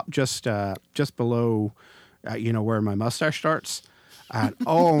the top, just below, where my mustache starts. And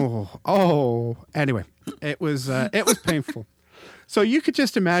anyway, it was painful. So you could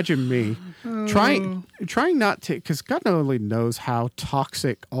just imagine me trying not to, because God only knows how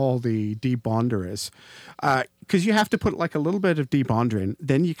toxic all the debonder is. Because you have to put like a little bit of debonder in,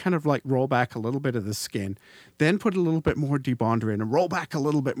 then you kind of like roll back a little bit of the skin, then put a little bit more debonder in and roll back a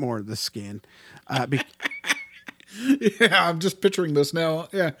little bit more of the skin. Yeah, I'm just picturing this now.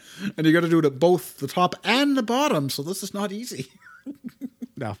 Yeah. And you got to do it at both the top and the bottom. So this is not easy.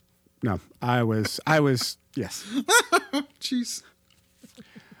 No, I was, yes. Jeez.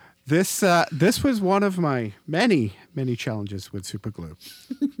 This was one of my many, many challenges with super glue.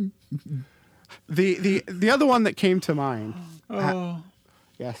 The other one that came to mind.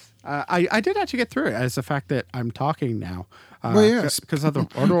 Yes. I did actually get through it as the fact that I'm talking now. Well, yes. Because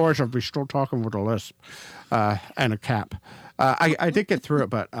otherwise I'd be still talking with a lisp and a cap. I did get through it,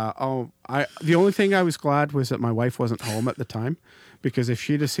 but the only thing I was glad was that my wife wasn't home at the time, because if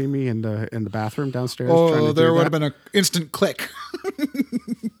she'd have seen me in the bathroom downstairs, trying to there would have been an instant click.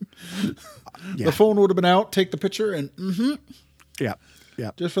 Yeah. The phone would have been out. Take the picture and Yeah.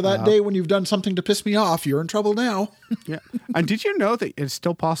 just for that day when you've done something to piss me off, you're in trouble now. Yeah. And did you know that it's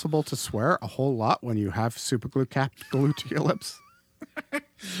still possible to swear a whole lot when you have super glue cap glued to your lips?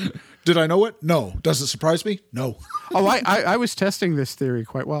 Did I know it? No. Does it surprise me? No. Oh, I was testing this theory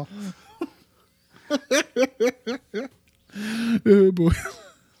quite well. Oh boy.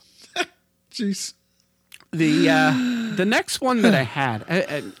 Jeez. The next one that I had,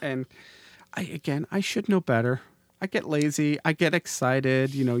 and I should know better. I get lazy. I get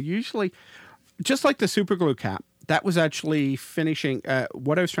excited. Usually, just like the super glue cap, that was actually finishing.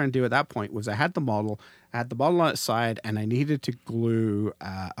 What I was trying to do at that point was I had the model on its side, and I needed to glue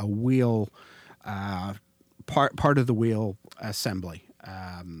a wheel, part of the wheel assembly.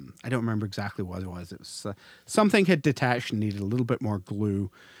 I don't remember exactly what it was. It was something had detached and needed a little bit more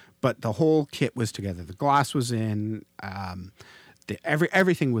glue, but the whole kit was together. The glass was in.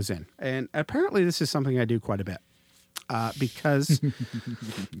 Everything was in, and apparently this is something I do quite a bit. Because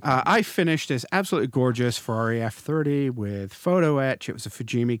I finished this absolutely gorgeous Ferrari F30 with photo etch. It was a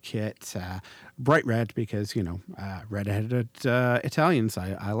Fujimi kit, bright red because, red-headed Italians,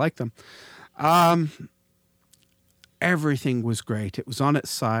 I like them. Everything was great. It was on its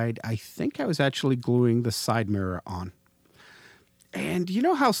side. I think I was actually gluing the side mirror on. And you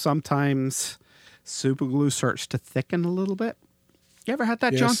know how sometimes super glue starts to thicken a little bit? You ever had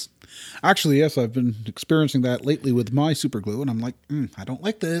that, John? Yes. Actually, yes, I've been experiencing that lately with my super glue, and I'm like, I don't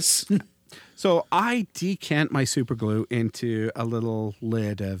like this. So I decant my super glue into a little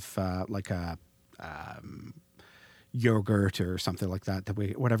lid of like a yogurt or something like that.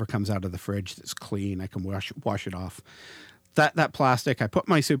 Whatever comes out of the fridge that's clean, I can wash it off. That plastic, I put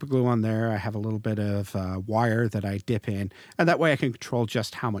my super glue on there. I have a little bit of wire that I dip in, and that way I can control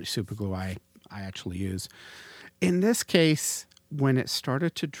just how much super glue I actually use. In this case, when it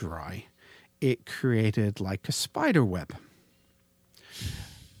started to dry, it created like a spider web.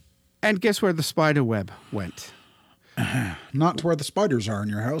 And guess where the spider web went? Not to where the spiders are in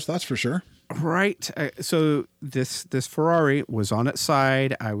your house, that's for sure. Right. So this Ferrari was on its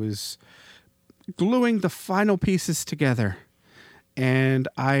side. I was gluing the final pieces together, and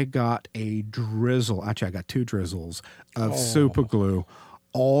I got a drizzle. Actually, I got two drizzles of super glue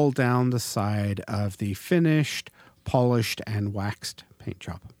all down the side of the finished, polished, and waxed paint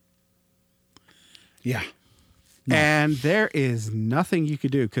job. Yeah. No. And there is nothing you could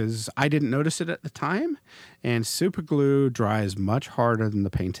do because I didn't notice it at the time, and super glue dries much harder than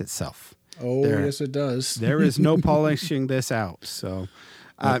the paint itself. Oh, yes, it does. There is no polishing this out. So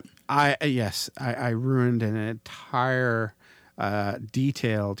I ruined an entire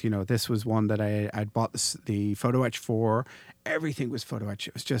detailed, this was one that I'd bought the photo etch for. Everything was photo etch.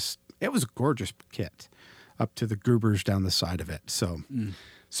 It was just, it was a gorgeous kit up to the goobers down the side of it. So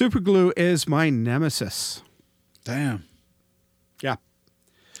super glue is my nemesis. Damn. Yeah.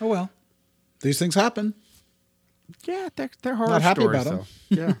 Oh, well. These things happen. Yeah, they're horror Not happy stories, about 'em.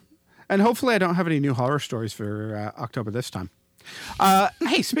 though. Yeah. And hopefully I don't have any new horror stories for October this time.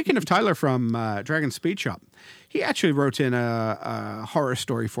 Hey, speaking of Tyler from Dragon Speed Shop, he actually wrote in a horror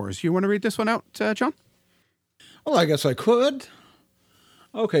story for us. You want to read this one out, John? Well, I guess I could.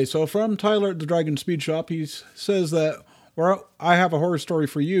 Okay, so from Tyler at the Dragon Speed Shop, he says that I have a horror story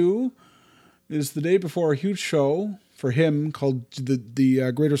for you. It is the day before a huge show for him called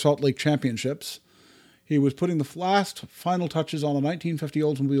the Greater Salt Lake Championships. He was putting the last final touches on a 1950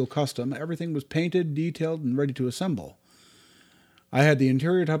 Oldsmobile Custom. Everything was painted, detailed, and ready to assemble. I had the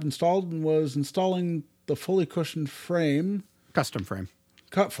interior tub installed and was installing the fully cushioned frame. Custom frame.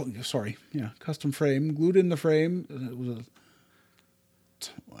 Custom frame. Glued in the frame. It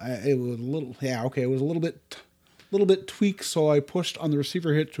was a little bit tweaked, so I pushed on the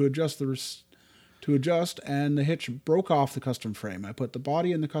receiver hitch to adjust and the hitch broke off the custom frame. I put the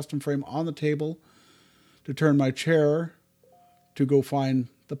body and the custom frame on the table to turn my chair to go find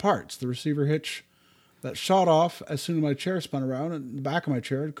the parts. The receiver hitch that shot off as soon as my chair spun around, and the back of my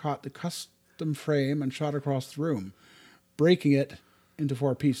chair caught the custom frame and shot across the room, breaking it into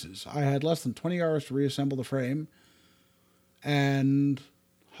 4 pieces. I had less than 20 hours to reassemble the frame, and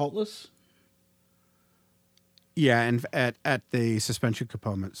haltless? Yeah, and at the suspension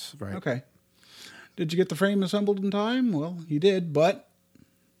components, right? Okay. Did you get the frame assembled in time? Well, you did, but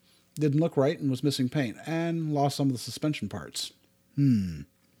didn't look right and was missing paint and lost some of the suspension parts.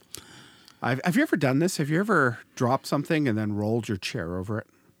 Have you ever done this? Have you ever dropped something and then rolled your chair over it?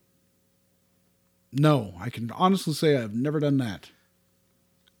 No, I can honestly say I've never done that.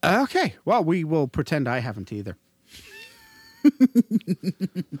 Okay. Well, we will pretend I haven't either.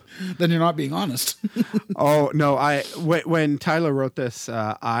 Then you're not being honest. Oh, no. When Tyler wrote this,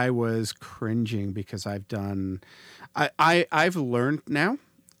 I was cringing because I've learned now,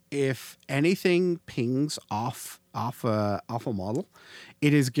 if anything pings off a model,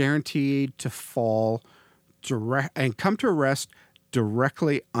 it is guaranteed to fall direct and come to a rest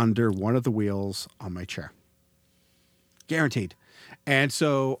directly under one of the wheels on my chair. Guaranteed. And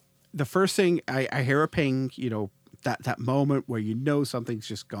so the first thing I hear a ping, that moment where something's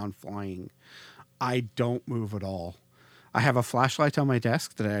just gone flying, I don't move at all. I have a flashlight on my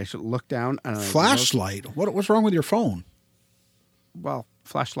desk that I should look down. And Flashlight? What's wrong with your phone? Well,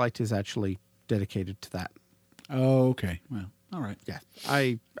 flashlight is actually dedicated to that. Oh, okay. Well, all right. Yeah,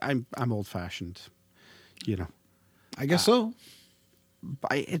 I'm old fashioned, I guess so.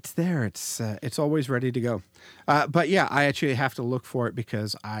 It's there. It's always ready to go. But yeah, I actually have to look for it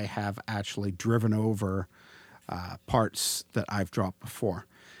because I have actually driven over parts that I've dropped before,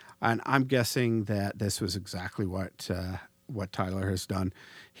 and I'm guessing that this was exactly what Tyler has done.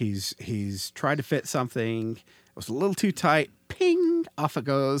 He's tried to fit something. It was a little too tight. Ping! Off it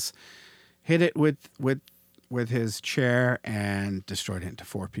goes. Hit it with his chair and destroyed it into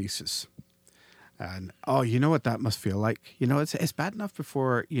 4 pieces. And you know what that must feel like? It's bad enough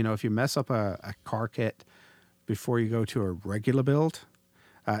before, if you mess up a car kit before you go to a regular build.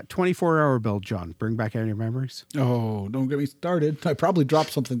 24-hour build, John. Bring back any memories? Oh, don't get me started. I probably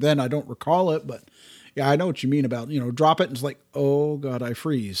dropped something then. I don't recall it, but yeah, I know what you mean about, drop it and it's like, oh God, I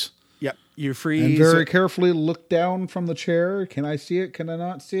freeze. Yep, you freeze. And very carefully look down from the chair. Can I see it? Can I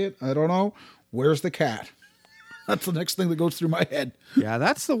not see it? I don't know. Where's the cat? That's the next thing that goes through my head. Yeah,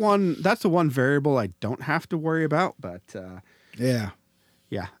 that's the one variable I don't have to worry about, but yeah,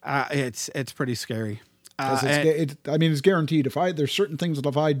 it's pretty scary. It's guaranteed. There's certain things that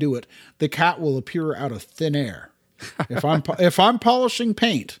if I do it, the cat will appear out of thin air. If I'm polishing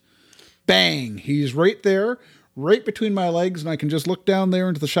paint, bang, he's right there, right between my legs, and I can just look down there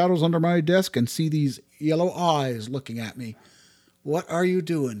into the shadows under my desk and see these yellow eyes looking at me. What are you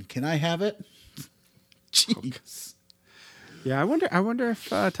doing? Can I have it? Jeez. Yeah, I wonder if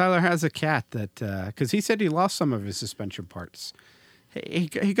Tyler has a cat that because he said he lost some of his suspension parts. He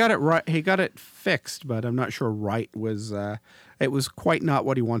got it right. He got it fixed, but I'm not sure right was it was quite not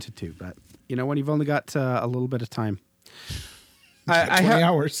what he wanted to. But when you've only got a little bit of time, 20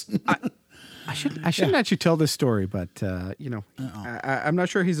 hours. I shouldn't actually tell this story, but I'm not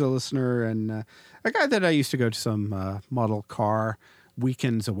sure he's a listener. And a guy that I used to go to some model car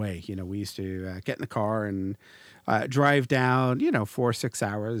weekends away. We used to get in the car and drive down, 4 or 6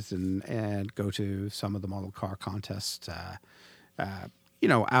 hours and go to some of the model car contests,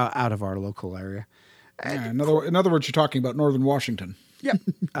 out of our local area. In other words, you're talking about Northern Washington. Yep.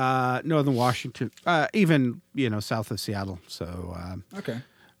 Northern Washington, even, south of Seattle. So, okay.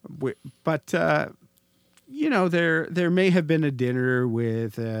 But there may have been a dinner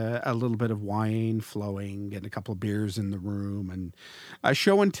with a little bit of wine flowing and a couple of beers in the room, and a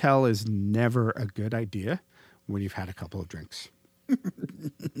show and tell is never a good idea when you've had a couple of drinks.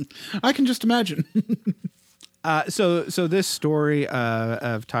 I can just imagine. So this story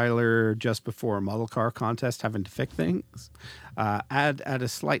of Tyler just before a model car contest having to fix things, add a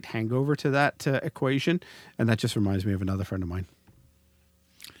slight hangover to that equation, and that just reminds me of another friend of mine.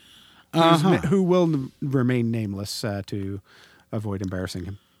 Who will remain nameless to avoid embarrassing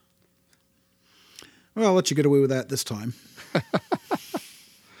him. Well, I'll let you get away with that this time.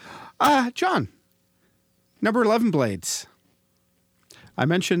 John, number 11 blades. I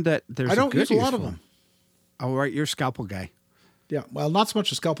mentioned that there's I don't good use a lot use of for them. Oh, right, you're a scalpel guy. Yeah, well, not so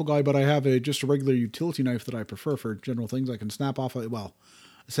much a scalpel guy, but I have just a regular utility knife that I prefer for general things. I can snap off,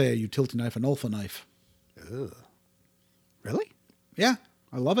 say a utility knife, an Ulfa knife. Ugh. Really? Yeah,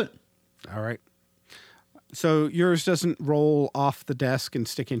 I love it. All right. So yours doesn't roll off the desk and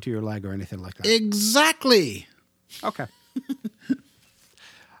stick into your leg or anything like that? Exactly. Okay.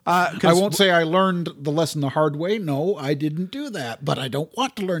 I won't say I learned the lesson the hard way. No, I didn't do that, but I don't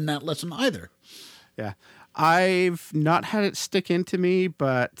want to learn that lesson either. Yeah. I've not had it stick into me,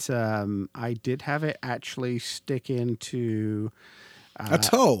 but I did have it actually stick into... a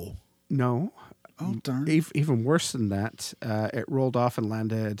toe? No. Oh, darn. Even worse than that, it rolled off and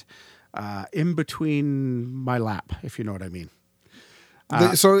landed in between my lap, if you know what I mean.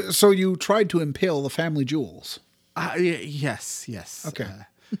 So you tried to impale the family jewels? Yes. Okay.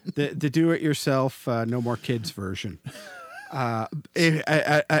 The do-it-yourself, no more kids version.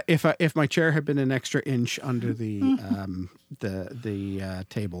 If my chair had been an extra inch under the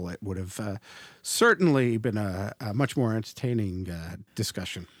table, it would have certainly been a much more entertaining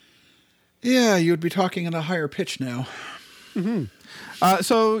discussion. Yeah, you would be talking at a higher pitch now. Mm-hmm.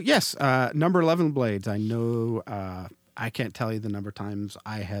 So yes, number 11 blades. I know I can't tell you the number of times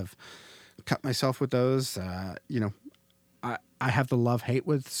I have cut myself with those. I have the love-hate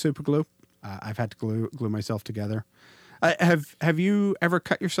with super glue. I've had to glue myself together. Have you ever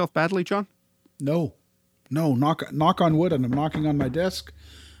cut yourself badly, John? No. Knock on wood, and I'm knocking on my desk.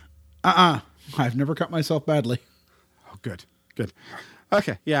 I've never cut myself badly. Oh, good.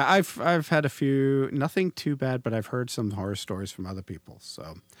 Okay, yeah, I've had a few, nothing too bad, but I've heard some horror stories from other people.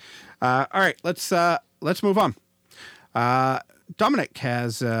 So, all right, let's move on. Dominic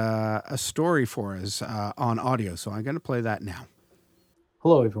has a story for us on audio, so I'm going to play that now.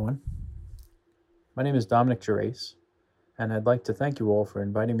 Hello, everyone. My name is Dominic Gervais, and I'd like to thank you all for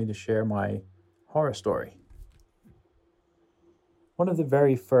inviting me to share my horror story. One of the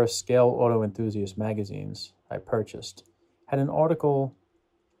very first Scale Auto Enthusiast magazines I purchased had an article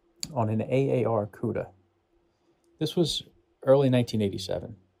on an AAR CUDA. This was early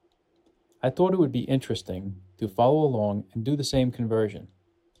 1987. I thought it would be interesting to follow along and do the same conversion.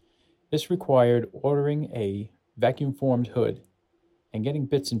 This required ordering a vacuum-formed hood and getting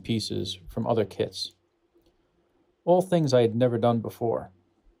bits and pieces from other kits. All things I had never done before.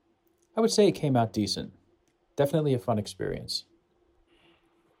 I would say it came out decent. Definitely a fun experience.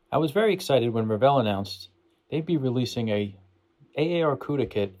 I was very excited when Revell announced they'd be releasing a AAR CUDA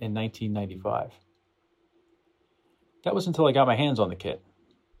kit in 1995. That was until I got my hands on the kit.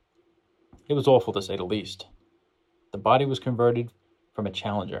 It was awful, to say the least. The body was converted from a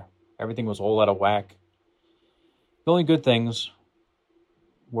Challenger. Everything was all out of whack. The only good things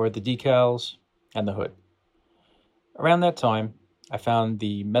were the decals and the hood. Around that time, I found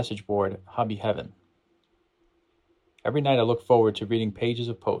the message board Hobby Heaven. Every night I looked forward to reading pages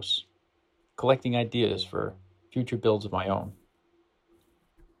of posts, collecting ideas for future builds of my own.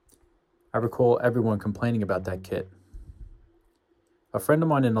 I recall everyone complaining about that kit. A friend of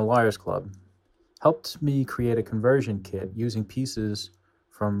mine in the Liars Club helped me create a conversion kit using pieces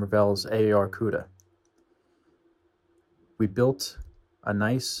from Revell's AAR CUDA. We built a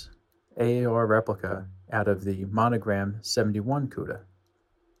nice AAR replica out of the Monogram 71 CUDA.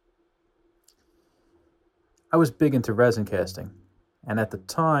 I was big into resin casting, and at the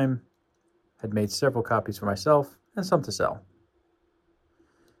time had made several copies for myself and some to sell.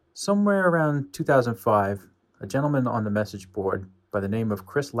 Somewhere around 2005, a gentleman on the message board by the name of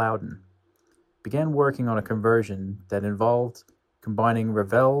Chris Loudon began working on a conversion that involved combining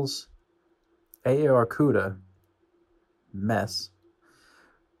Revell's AAR CUDA mess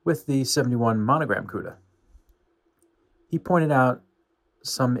with the 71 Monogram CUDA. He pointed out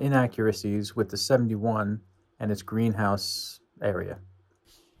some inaccuracies with the 71 and its greenhouse area.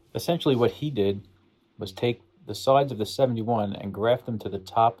 Essentially what he did was take the sides of the 71 and graft them to the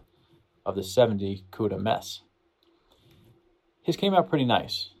top of the 70 CUDA mess. His came out pretty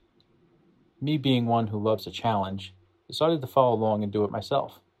nice. Me being one who loves a challenge, decided to follow along and do it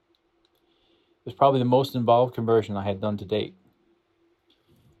myself. It was probably the most involved conversion I had done to date.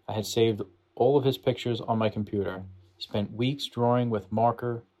 I had saved all of his pictures on my computer, spent weeks drawing with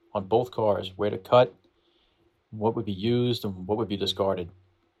marker on both cars where to cut, what would be used, and what would be discarded.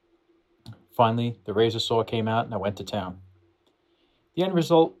 Finally, the razor saw came out and I went to town. The end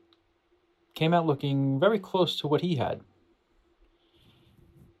result came out looking very close to what he had.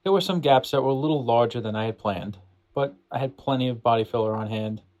 There were some gaps that were a little larger than I had planned, but I had plenty of body filler on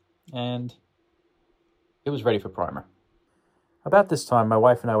hand, and it was ready for primer. About this time, my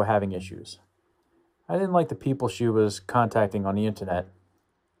wife and I were having issues. I didn't like the people she was contacting on the internet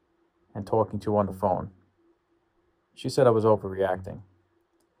and talking to on the phone. She said I was overreacting.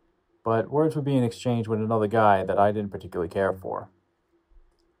 But words were being exchanged with another guy that I didn't particularly care for.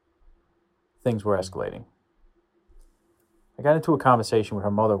 Things were escalating. I got into a conversation with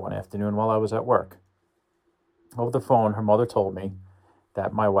her mother one afternoon while I was at work. Over the phone, her mother told me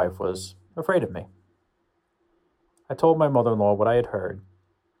that my wife was afraid of me. I told my mother-in-law what I had heard,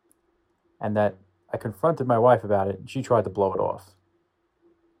 and that I confronted my wife about it, and she tried to blow it off.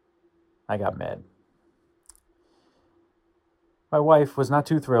 I got mad. My wife was not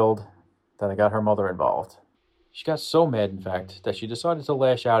too thrilled that I got her mother involved. She got so mad, in fact, that she decided to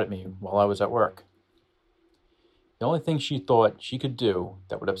lash out at me while I was at work. The only thing she thought she could do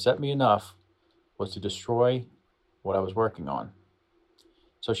that would upset me enough was to destroy what I was working on.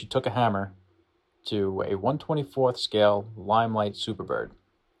 So she took a hammer to a 1/24th scale Limelight Superbird.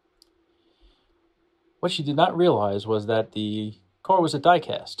 What she did not realize was that the car was a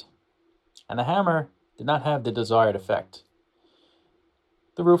die-cast, and the hammer did not have the desired effect.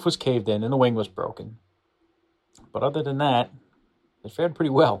 The roof was caved in and the wing was broken. But other than that, it fared pretty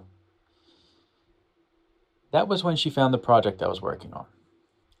well. That was when she found the project I was working on.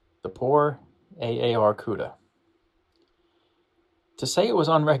 The poor AAR CUDA. To say it was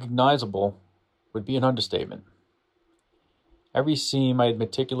unrecognizable would be an understatement. Every seam I had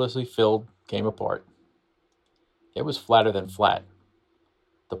meticulously filled came apart. It was flatter than flat.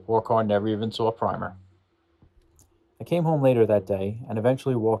 The poor car never even saw primer. I came home later that day and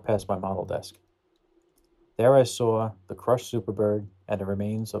eventually walked past my model desk. There I saw the crushed Superbird and the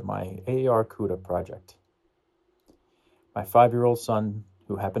remains of my AAR CUDA project. My 5-year-old son,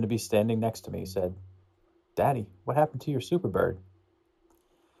 who happened to be standing next to me, said, "Daddy, what happened to your Superbird?"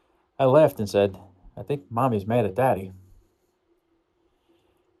 I laughed and said, "I think Mommy's mad at Daddy."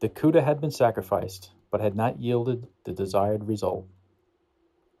 The CUDA had been sacrificed, but had not yielded the desired result.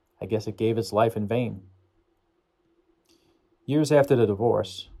 I guess it gave its life in vain. Years after the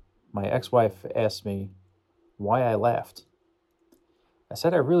divorce, my ex-wife asked me why I laughed. I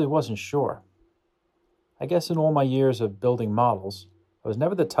said I really wasn't sure. I guess in all my years of building models, I was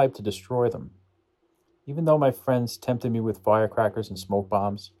never the type to destroy them. Even though my friends tempted me with firecrackers and smoke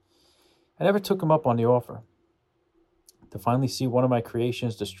bombs, I never took them up on the offer. To finally see one of my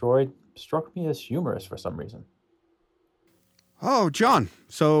creations destroyed struck me as humorous for some reason. Oh, John.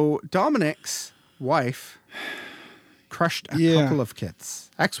 So Dominic's wife crushed a couple of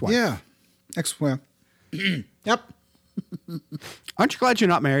kits. Ex-wife. Yeah. Well, yep. Aren't you glad you're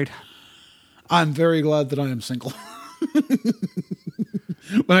not married? I'm very glad that I am single.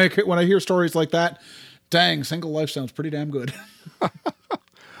 When I hear stories like that, dang, single life sounds pretty damn good.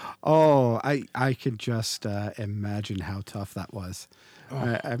 Oh, I can just imagine how tough that was.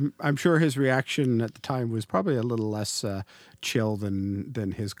 Oh. I'm sure his reaction at the time was probably a little less chill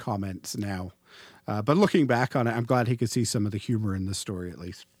than his comments now. But looking back on it, I'm glad he could see some of the humor in the story at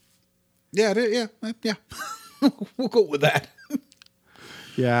least. Yeah. We'll go with that.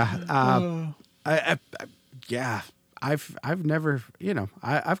 Yeah. I've never,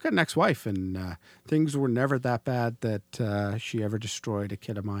 I've got an ex-wife and things were never that bad that she ever destroyed a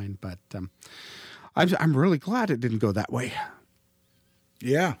kid of mine. But I'm really glad it didn't go that way.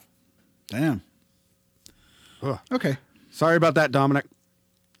 Yeah. Damn. Ugh. Okay. Sorry about that, Dominic.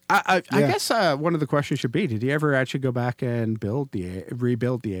 I guess one of the questions should be: did he ever actually go back and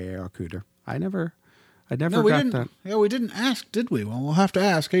rebuild the AAR CUDA? I never got that. Yeah, we didn't ask, did we? Well, we'll have to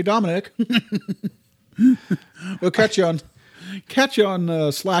ask. Hey, Dominic. We'll catch you on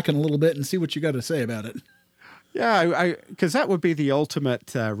Slack in a little bit and see what you got to say about it. Yeah, because that would be the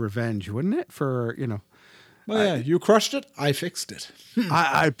ultimate revenge, wouldn't it? For Well, yeah, you crushed it. I fixed it.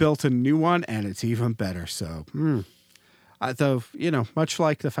 I built a new one, and it's even better. So, though much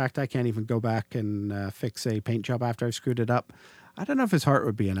like the fact I can't even go back and fix a paint job after I've screwed it up, I don't know if his heart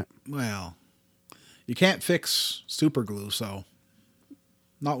would be in it. Well, you can't fix super glue, so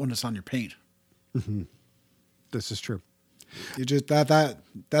not when it's on your paint. Mm-hmm. This is true. You just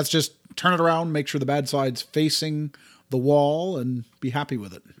that's just turn it around, make sure the bad side's facing the wall, and be happy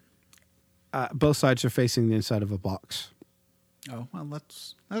with it. Both sides are facing the inside of a box. Oh well,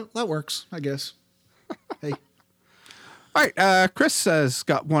 that works, I guess. Hey, All right, Chris has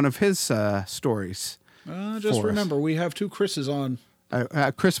got one of his stories. just remember we have two Chris's on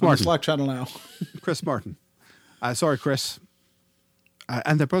Chris the Martin. Slack channel now. Chris Martin. Sorry, Chris.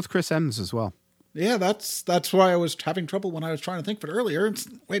 And they're both Chris M's as well. Yeah, that's why I was having trouble when I was trying to think of it earlier.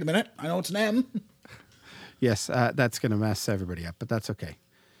 Wait a minute, I know it's an M. Yes, that's going to mess everybody up, but that's okay.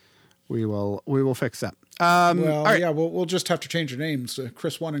 We will fix that. Well, all right. yeah, we'll just have to change your names,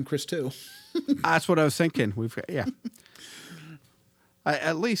 Chris 1 and Chris 2. That's what I was thinking.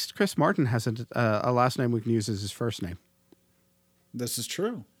 At least Chris Martin has a last name we can use as his first name. This is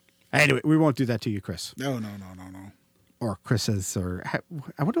true. Anyway, we won't do that to you, Chris. No. Or Chris's, or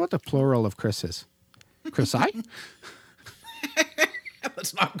I wonder what the plural of Chris is. Chris I?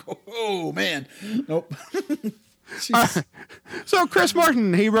 Let's not go. Oh, man. Nope. So Chris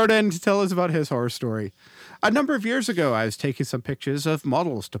Martin, he wrote in to tell us about his horror story. A number of years ago, I was taking some pictures of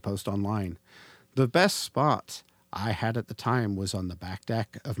models to post online. The best spot I had at the time was on the back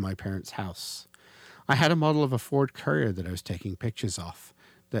deck of my parents' house. I had a model of a Ford Courier that I was taking pictures of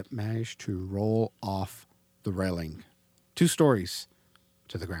that managed to roll off the railing 2 stories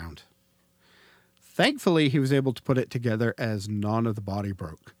to the ground. Thankfully, he was able to put it together as none of the body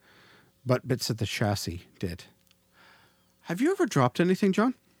broke, but bits of the chassis did. Have you ever dropped anything,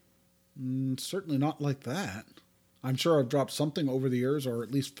 John? Certainly not like that. I'm sure I've dropped something over the years, or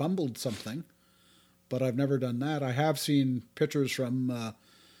at least fumbled something, but I've never done that. I have seen pictures from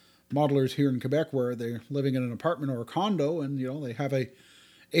modelers here in Quebec where they're living in an apartment or a condo, and they have a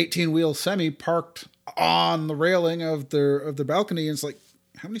 18-wheel semi parked on the railing of their balcony, and it's like,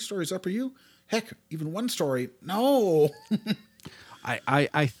 how many stories up are you? Heck, even 1 story? No.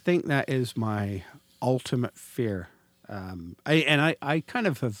 I think that is my ultimate fear. I kind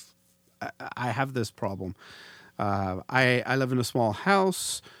of have. I have this problem. I live in a small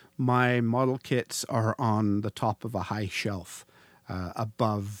house. My model kits are on the top of a high shelf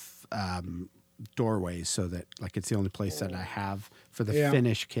above doorways, so that it's the only place that I have for the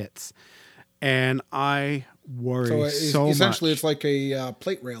finished kits. And I worry so much. Essentially, it's like a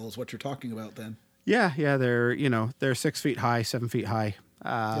plate rail is what you're talking about then. Yeah, they're 6 feet high, 7 feet high.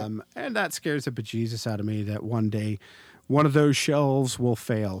 And that scares the bejesus out of me that one day one of those shelves will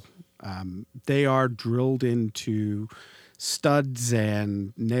fail. They are drilled into studs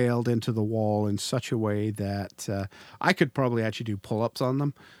and nailed into the wall in such a way that I could probably actually do pull-ups on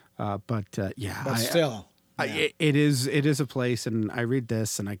them. But still. It is a place, and I read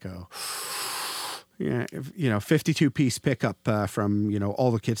this and I go, 52-piece pickup from,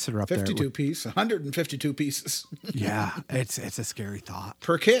 all the kits that are up 52 piece, 152 pieces. Yeah, it's a scary thought.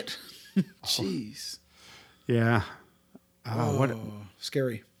 Per kit? Jeez. Yeah. What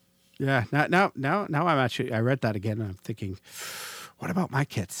scary. Yeah. Now I'm actually, I read that again and I'm thinking, what about my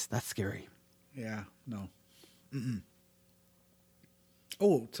kits? That's scary. Yeah, no. Mm-mm.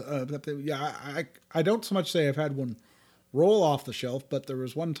 Oh, I don't so much say I've had one roll off the shelf, but there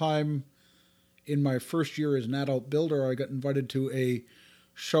was one time in my first year as an adult builder, I got invited to a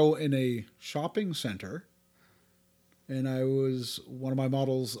show in a shopping center. And one of my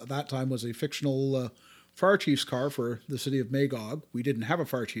models at that time was a fictional fire chief's car for the city of Magog. We didn't have a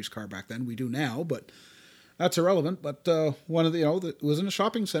fire chief's car back then. We do now, but that's irrelevant. But one of it was in a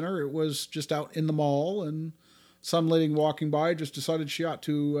shopping center. It was just out in the mall, and some lady walking by just decided she ought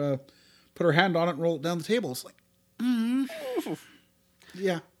to put her hand on it and roll it down the table. It's like,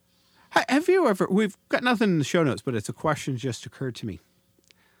 yeah. Have you ever, we've got nothing in the show notes, but it's a question just occurred to me.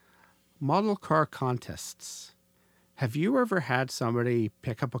 Model car contests. Have you ever had somebody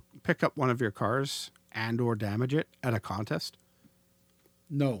pick up one of your cars and or damage it at a contest?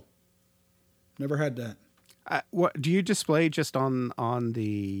 No. Never had that. What do you display just on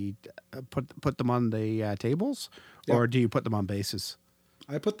the put them on the tables, or do you put them on bases?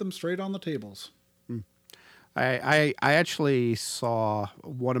 I put them straight on the tables. I actually saw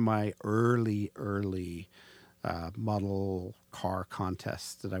one of my early model car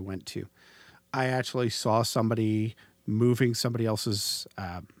contests that I went to. I actually saw somebody moving somebody else's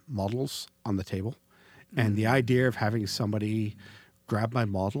models on the table, and the idea of having somebody grab my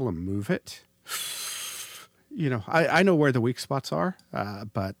model and move it. I know where the weak spots are,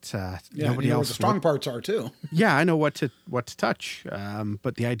 but nobody else. Where the strong parts are too. Yeah, I know what to touch,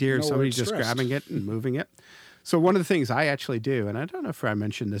 but the idea of somebody just grabbing it and moving it. So one of the things I actually do, and I don't know if I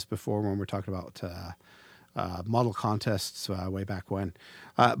mentioned this before when we're talking about model contests way back when.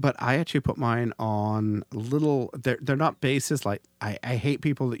 But I actually put mine on little. They're not bases. Like I hate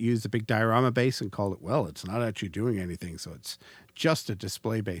people that use the big diorama base and call it. Well, it's not actually doing anything, so it's just a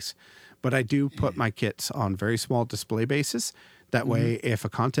display base. But I do put my kits on very small display bases. That way, if a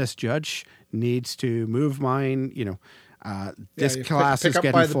contest judge needs to move mine, this class is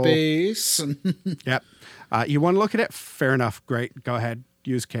getting full. The base. Yep. You want to look at it? Fair enough. Great. Go ahead.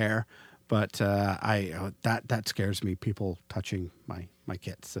 Use care. But that scares me. People touching my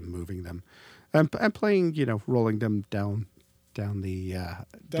kits and moving them, and playing. Rolling them down the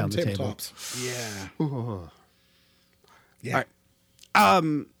table. Yeah. Ooh. Yeah. All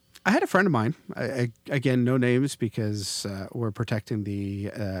right. I had a friend of mine. Again, no names because we're protecting the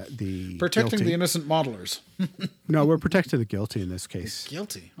guilty. The innocent modelers. No, we're protecting the guilty in this case.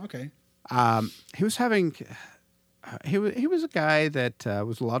 Guilty. Okay. He was having. He was a guy that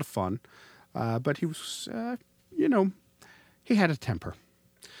was a lot of fun, but he was, he had a temper,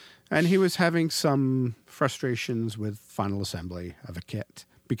 and he was having some frustrations with final assembly of a kit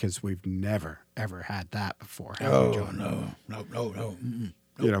because we've never ever had that before. Oh no. Mm-mm.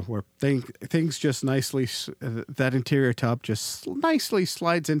 Where things just nicely, that interior tub just nicely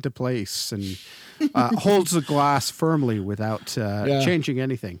slides into place and holds the glass firmly without changing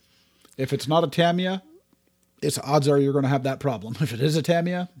anything. If it's not a Tamiya, odds are you're going to have that problem. If it is a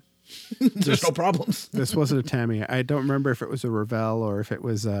Tamiya, there's no problems. This wasn't a Tamiya. I don't remember if it was a Revell or if it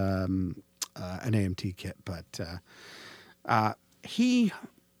was an AMT kit, but he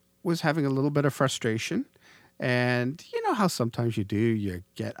was having a little bit of frustration. And you know how sometimes you do, you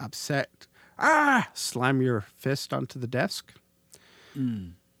get upset, slam your fist onto the desk.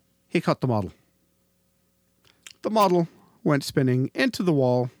 He cut the model. The model went spinning into the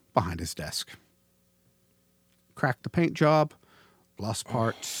wall behind his desk. Cracked the paint job, lost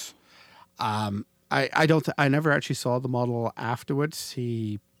parts. I never actually saw the model afterwards.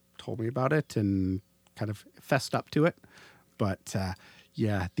 He told me about it and kind of fessed up to it. But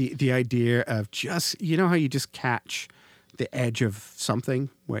yeah, the idea of just, how you just catch the edge of something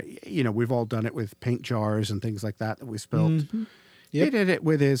where, we've all done it with paint jars and things like that we spilled. Mm-hmm. Yep. He did it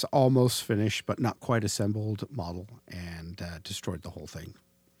with his almost finished but not quite assembled model and destroyed the whole thing.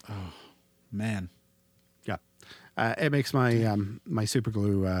 Oh, man. Yeah. It makes my my super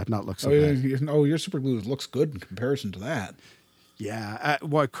glue not look so bad. Oh, your super glue looks good in comparison to that. Yeah.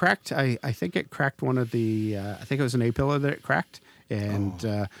 It cracked. I think it cracked one of the, I think it was an A-pillar that it cracked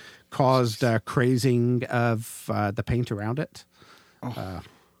and caused crazing of the paint around it. Oh.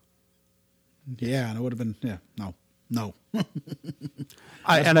 Yeah, and it would have been, no.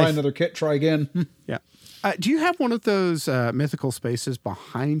 Buy another kit, try again. Yeah. Do you have one of those mythical spaces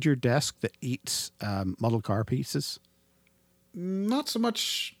behind your desk that eats model car pieces? Not so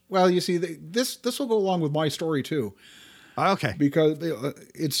much. Well, you see, this will go along with my story too. Okay. Because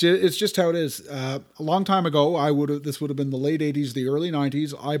it's just how it is. A long time ago, this would have been the late 80s, the early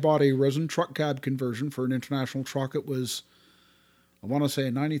 90s. I bought a resin truck cab conversion for an International truck. It was, I want to say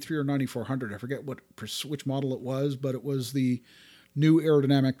a 93 or 9400. I forget which model it was, but it was the new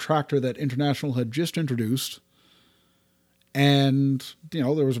aerodynamic tractor that International had just introduced. And, there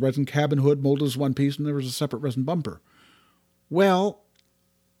was a resin cabin hood molded as one piece, and there was a separate resin bumper. Well,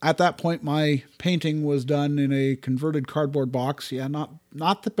 at that point, my painting was done in a converted cardboard box. Yeah,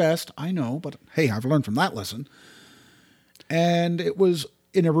 not the best, I know, but hey, I've learned from that lesson. And it was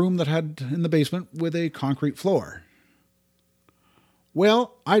in a room that had in the basement with a concrete floor.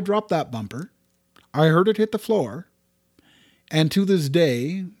 Well, I dropped that bumper. I heard it hit the floor. And to this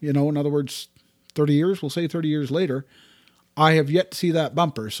day, in other words, 30 years, we'll say 30 years later, I have yet to see that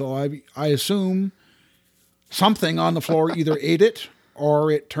bumper. So I assume something on the floor either ate it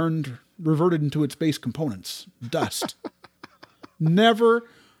or it reverted into its base components, dust. Never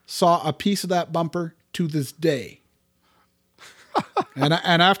saw a piece of that bumper to this day. And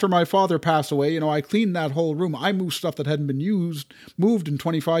after my father passed away, I cleaned that whole room. I moved stuff that hadn't been moved in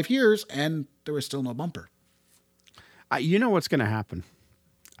 25 years, and there was still no bumper. You know what's going to happen?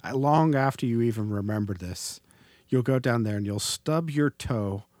 Long after you even remember this, you'll go down there and you'll stub your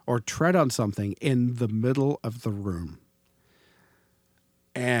toe or tread on something in the middle of the room.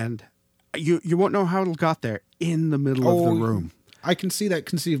 And you won't know how it got there in the middle of the room. I can see that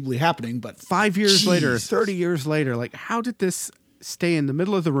conceivably happening, but 5 years later, 30 years later, how did this stay in the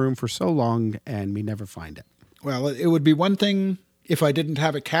middle of the room for so long and we never find it? Well, it would be one thing if I didn't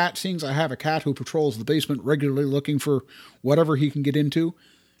have a cat. Seeing as I have a cat who patrols the basement regularly looking for whatever he can get into,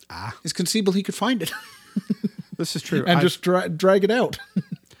 it's conceivable he could find it. This is true. And just drag it out.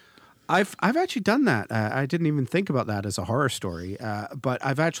 I've actually done that. I didn't even think about that as a horror story, but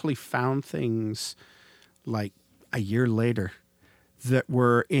I've actually found things like a year later that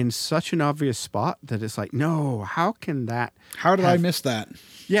were in such an obvious spot that it's like, no, how can that? How did I miss that?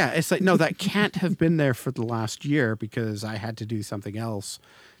 Yeah, it's like, no, that can't have been there for the last year because I had to do something else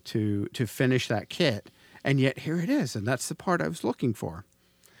to finish that kit. And yet here it is. And that's the part I was looking for.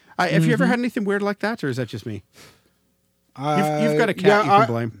 Have you ever had anything weird like that, or is that just me? You've got a cat you can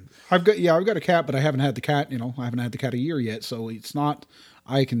blame. I've got a cat, but I haven't had the cat, I haven't had the cat a year yet. So it's not,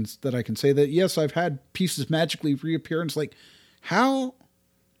 I can say that, yes, I've had pieces magically reappear. And it's like, how,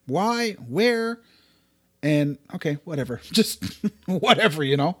 why, where, and okay, whatever, just whatever,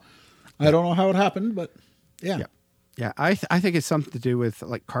 I don't know how it happened, but yeah. Yeah. I think it's something to do with,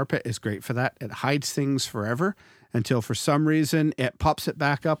 like, carpet is great for that. It hides things forever until for some reason it pops it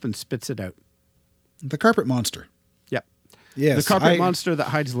back up and spits it out. The carpet monster. Yep. Yes. The carpet monster that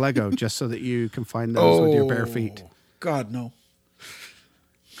hides Lego just so that you can find those with your bare feet. God, no.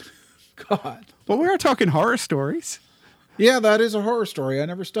 God. Well, we are talking horror stories. Yeah, that is a horror story. I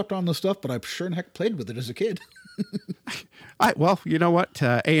never stepped on the stuff, but I sure in heck played with it as a kid. Well, you know what?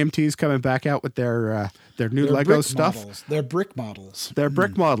 AMT's coming back out with their new Lego stuff. Models. They're brick models. They're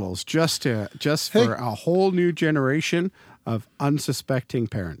brick models just for a whole new generation of unsuspecting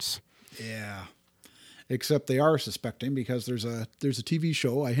parents. Yeah. Except they are suspecting because there's a TV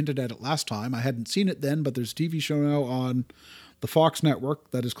show. I hinted at it last time. I hadn't seen it then, but there's a TV show now on the Fox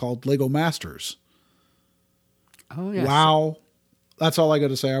network that is called Lego Masters. Oh, yes. Wow. That's all I got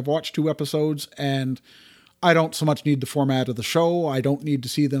to say. I've watched 2 episodes and I don't so much need the format of the show. I don't need to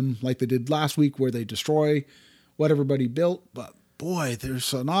see them like they did last week where they destroy what everybody built. But boy,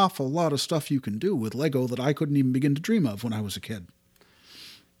 there's an awful lot of stuff you can do with Lego that I couldn't even begin to dream of when I was a kid.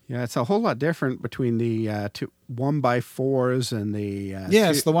 Yeah, it's a whole lot different between the 1x4s and the...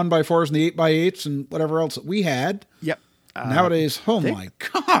 yes, the 1x4s and the 8x8s and whatever else that we had. Yep. Nowadays, my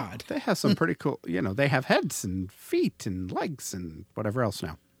God. They have some pretty cool, they have heads and feet and legs and whatever else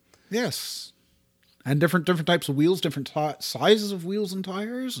now. Yes. And different types of wheels, different sizes of wheels and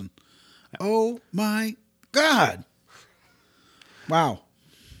tires. And oh my God. Wow.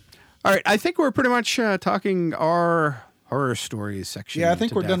 All right. I think we're pretty much talking our horror stories section. Yeah, I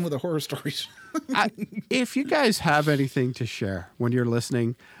think we're done with the horror stories. If you guys have anything to share when you're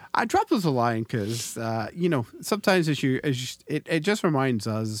listening, drop us a line because, sometimes it just reminds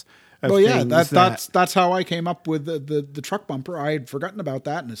us of that's how I came up with the truck bumper. I had forgotten about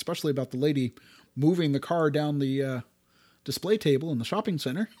that, and especially about the lady moving the car down the display table in the shopping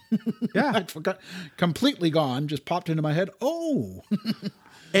center. Yeah. I forgot, completely gone, just popped into my head. Oh.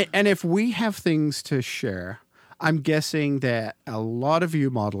 And if we have things to share, I'm guessing that a lot of you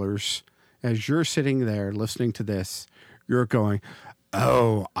modelers, as you're sitting there listening to this, you're going,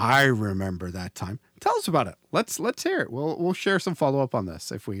 oh, I remember that time. Tell us about it. Let's hear it. We'll share some follow up on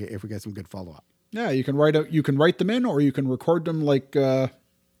this if we get some good follow up. Yeah, you can write them in, or you can record them like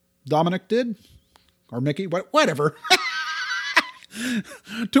Dominic did, or Mickey, whatever.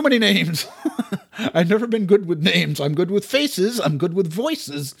 Too many names. I've never been good with names. I'm good with faces. I'm good with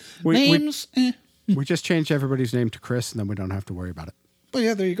voices. Names. We just changed everybody's name to Chris, and then we don't have to worry about it. Well,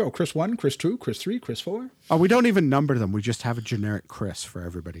 yeah, there you go. Chris 1, Chris 2, Chris 3, Chris 4. Oh, we don't even number them. We just have a generic Chris for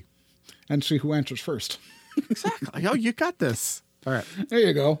everybody. And see who answers first. Exactly. Oh, you got this. All right. There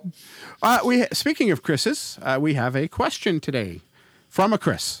you go. Speaking of Chris's, we have a question today from a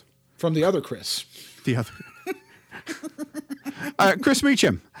Chris. From the other Chris. The other. Chris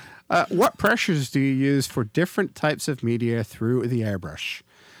Meacham, what pressures do you use for different types of media through the airbrush?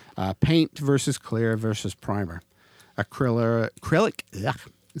 Paint versus clear versus primer. Acrylic,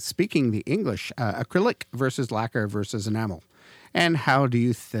 speaking the English, acrylic versus lacquer versus enamel. And how do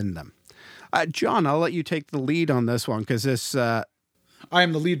you thin them? John, I'll let you take the lead on this one because this... I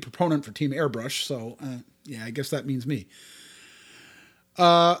am the lead proponent for Team Airbrush, so yeah, I guess that means me.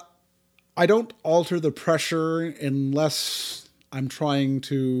 I don't alter the pressure unless I'm trying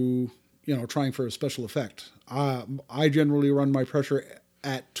for a special effect. I generally run my pressure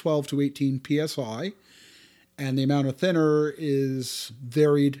at 12 to 18 PSI, and the amount of thinner is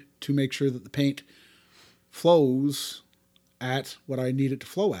varied to make sure that the paint flows at what I need it to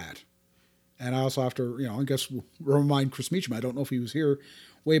flow at. And I also have to, I guess remind Chris Meacham, I don't know if he was here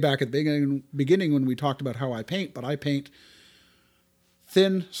way back at the beginning when we talked about how I paint, but I paint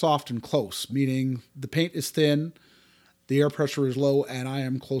thin, soft, and close, meaning the paint is thin, the air pressure is low, and I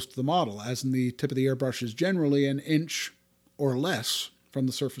am close to the model, as in the tip of the airbrush is generally an inch or less from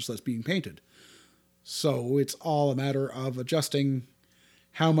the surface that's being painted. So it's all a matter of adjusting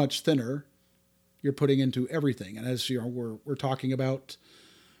how much thinner you're putting into everything. And as we're talking about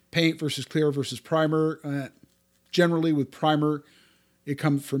paint versus clear versus primer. Generally with primer,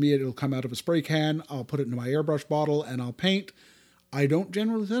 For me, it'll come out of a spray can. I'll put it into my airbrush bottle and I'll paint. I don't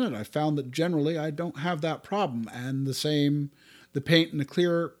generally thin it. I found that generally I don't have that problem. And the paint and the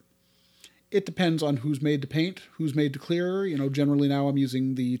clear, it depends on who's made the paint, who's made the clear. Generally now I'm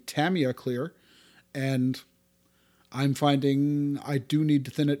using the Tamiya clear, and I'm finding I do need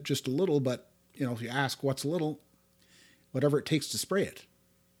to thin it just a little, but, if you ask what's a little, whatever it takes to spray it.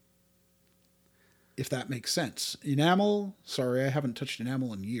 If that makes sense. Enamel, sorry, I haven't touched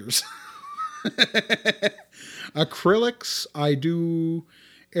enamel in years. Acrylics, I do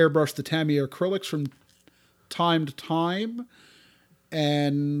airbrush the Tamiya acrylics from time to time,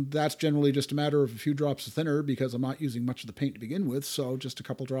 and that's generally just a matter of a few drops of thinner because I'm not using much of the paint to begin with, so just a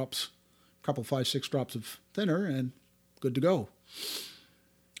couple 5, 6 drops of thinner and good to go.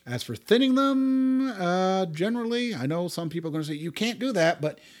 As for thinning them, generally, I know some people are going to say, you can't do that,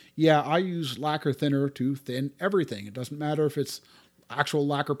 but yeah, I use lacquer thinner to thin everything. It doesn't matter if it's actual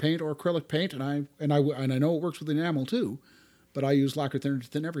lacquer paint or acrylic paint, and I know it works with enamel too, but I use lacquer thinner to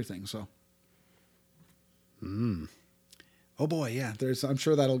thin everything. So, Oh boy, yeah. I'm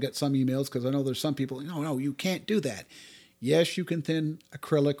sure that'll get some emails because I know there's some people. No, you can't do that. Yes, you can thin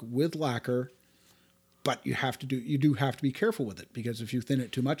acrylic with lacquer, but you do have to be careful with it because if you thin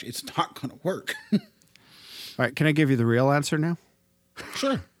it too much, it's not going to work. All right, can I give you the real answer now?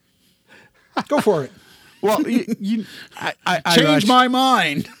 Sure. Go for it. Well, I change my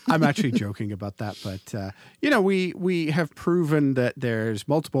mind. I'm actually joking about that, but we have proven that there's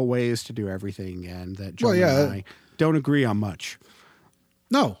multiple ways to do everything, and that John and I don't agree on much.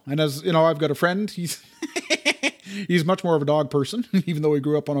 No, and as I've got a friend. He's much more of a dog person, even though he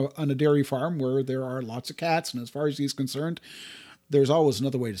grew up on a dairy farm where there are lots of cats, and as far as he's concerned, there's always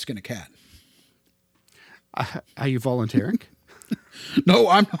another way to skin a cat. Are you volunteering? No,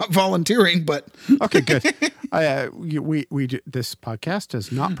 I'm not volunteering, but okay, good. This podcast does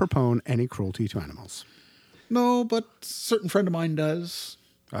not propone any cruelty to animals. No, but a certain friend of mine does.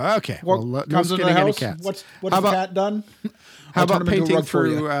 Okay, comes into the house. What's the cat done? How about painting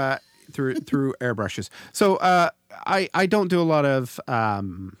through airbrushes? So I don't do a lot of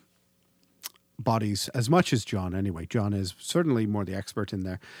bodies as much as John anyway. John is certainly more the expert in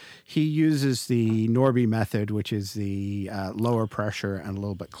there. He uses the Norby method, which is the lower pressure and a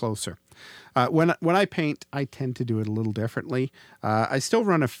little bit closer. When I paint, I tend to do it a little differently. I still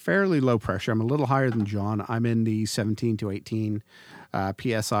run a fairly low pressure. I'm a little higher than John. I'm in the 17 to 18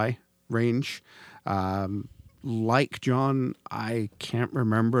 PSI range. Like John, I can't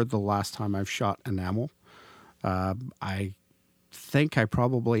remember the last time I've shot enamel. I think I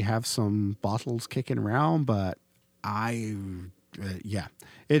probably have some bottles kicking around, but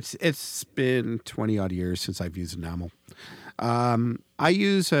it's been 20 odd years since I've used enamel. I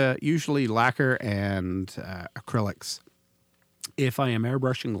use usually lacquer and acrylics. If I am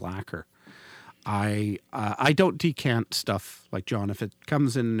airbrushing lacquer, I don't decant stuff like John. If it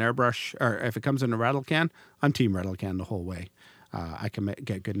comes in an airbrush or if it comes in a rattle can, I'm team rattle can the whole way. I can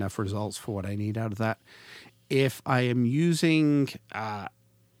get good enough results for what I need out of that. If I am using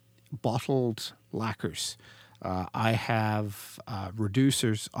bottled lacquers, I have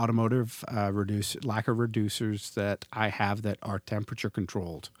reducers, automotive lacquer reducers that I have that are temperature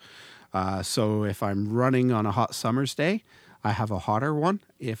controlled. So if I'm running on a hot summer's day, I have a hotter one.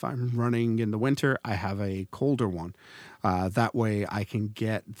 If I'm running in the winter, I have a colder one. That way I can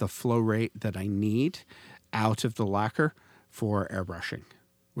get the flow rate that I need out of the lacquer for airbrushing,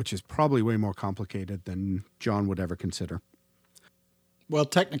 which is probably way more complicated than John would ever consider. Well,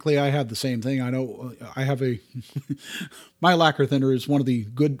 technically, I have the same thing. I know I have my lacquer thinner is one of the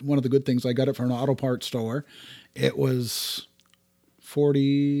good things. I got it from an auto parts store. It was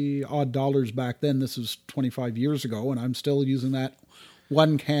 $40 odd back then. This is 25 years ago, and I'm still using that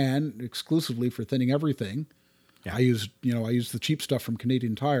one can exclusively for thinning everything. Yeah. I use the cheap stuff from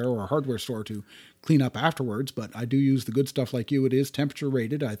Canadian Tire or a hardware store to clean up afterwards, but I do use the good stuff like you. It is temperature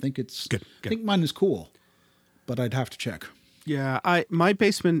rated. I think it's good. I think mine is cool, but I'd have to check. Yeah, my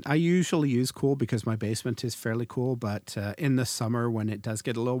basement, I usually use cool because my basement is fairly cool, but in the summer when it does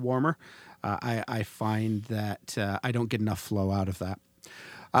get a little warmer, I find that I don't get enough flow out of that.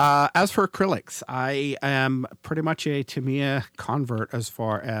 As for acrylics, I am pretty much a Tamiya convert as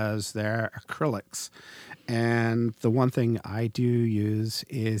far as their acrylics. And the one thing I do use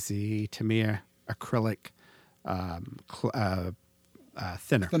is the Tamiya acrylic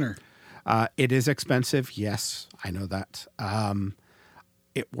thinner. It is expensive. Yes, I know that.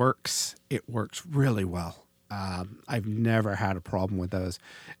 It works. It works really well. I've never had a problem with those.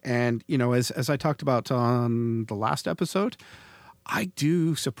 And, as I talked about on the last episode, I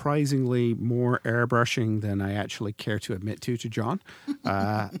do surprisingly more airbrushing than I actually care to admit to John,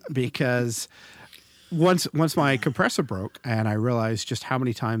 because once my compressor broke and I realized just how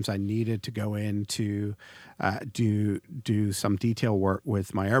many times I needed to go in to do some detail work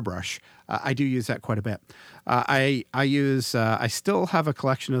with my airbrush, I do use that quite a bit. I still have a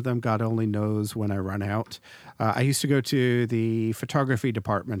collection of them. God only knows when I run out. I used to go to the photography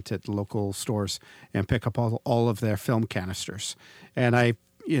department at the local stores and pick up all of their film canisters. And I've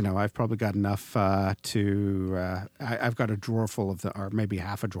probably got enough I've got a drawer full of or maybe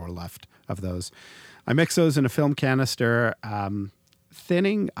half a drawer left of those. I mix those in a film canister.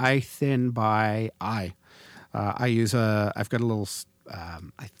 Thinning, I thin by eye. I've got a little,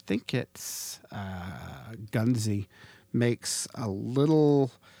 I think it's Gunzi, makes a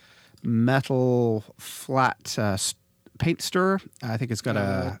little metal flat paint stirrer. I think it's got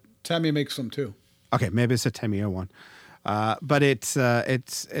a... Tamiya makes them too. Okay, maybe it's a Tamiya one. But it's a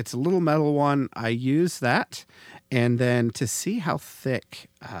little metal one. I use that, and then to see how thick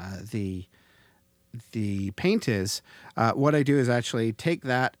the paint is, what I do is actually take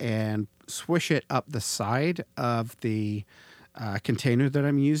that and swish it up the side of the container that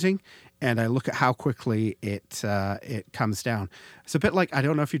I'm using, and I look at how quickly it comes down. It's a bit like, I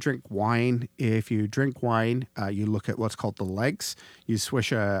don't know if you drink wine. If you drink wine, you look at what's called the legs. You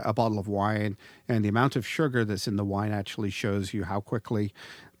swish a bottle of wine, and the amount of sugar that's in the wine actually shows you how quickly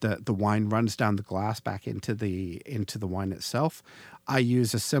the wine runs down the glass back into the wine itself. I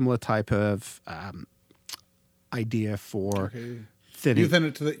use a similar type of idea for thinning. You thin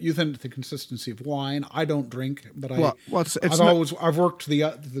it to the consistency of wine. I don't drink, but I've worked to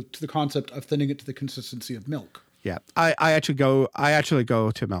the concept of thinning it to the consistency of milk. Yeah, I actually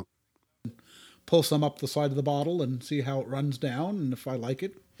go to milk. Pull some up the side of the bottle and see how it runs down, and if I like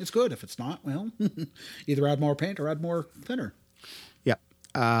it, it's good. If it's not, well, either add more paint or add more thinner.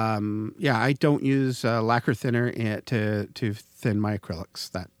 I don't use lacquer thinner to thin my acrylics.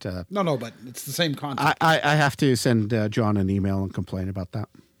 No, but it's the same concept. I have to send John an email and complain about that.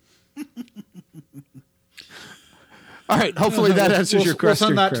 All right. Hopefully that answers your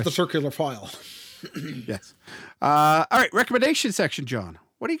question. We'll send that to the circular file. Yes. All right. Recommendation section, John.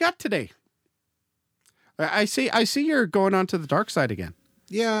 What do you got today? I see you're going on to the dark side again.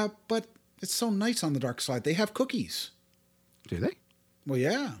 Yeah, but it's so nice on the dark side. They have cookies. Do they? Well,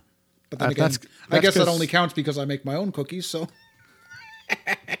 yeah. But then again, I guess that only counts because I make my own cookies, so.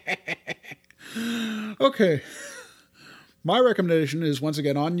 Okay. My recommendation is, once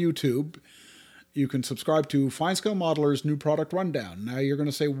again, on YouTube. You can subscribe to Fine Scale Modeler's New Product Rundown. Now, you're going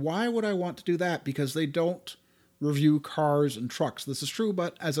to say, why would I want to do that? Because they don't review cars and trucks. This is true,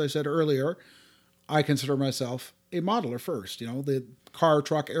 but as I said earlier, I consider myself a modeler first. You know, the car,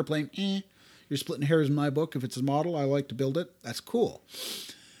 truck, airplane, You're splitting hairs in my book. If it's a model, I like to build it. That's cool.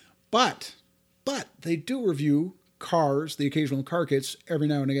 But they do review cars, the occasional car kits, every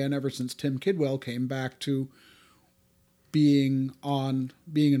now and again, ever since Tim Kidwell came back to being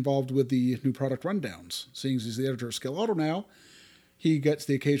involved with the New Product Rundowns. Seeing as he's the editor of Scale Auto now, he gets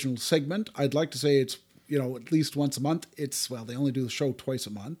the occasional segment. I'd like to say it's, at least once a month. They only do the show twice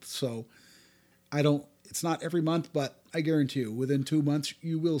a month, so it's not every month, but I guarantee you, within 2 months,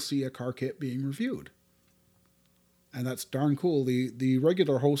 you will see a car kit being reviewed. And that's darn cool. The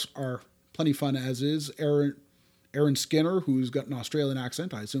regular hosts are plenty fun, as is Aaron Skinner, who's got an Australian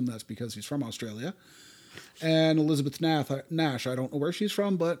accent. I assume that's because he's from Australia. And Elizabeth Nash. I don't know where she's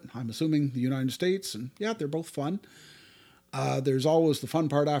from, but I'm assuming the United States. And yeah, they're both fun. There's always the fun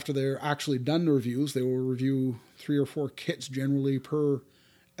part after they're actually done the reviews. They will review 3 or 4 kits generally per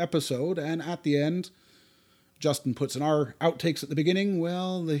episode. And at the end, Justin puts in our outtakes at the beginning.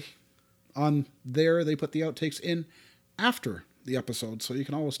 Well, they put the outtakes in after the episode. So you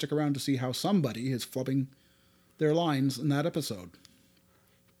can always stick around to see how somebody is flubbing their lines in that episode.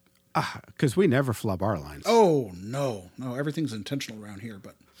 Because we never flub our lines. Oh, no. No, everything's intentional around here,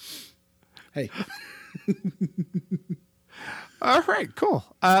 but hey. All right, cool.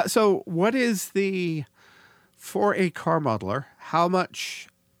 So what is for a car modeler, how much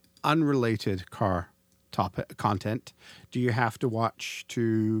unrelated car topic content do you have to watch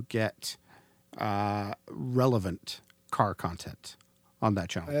to get relevant car content on that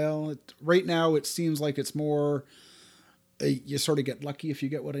channel? Well, right now it seems like it's more... you sort of get lucky, if you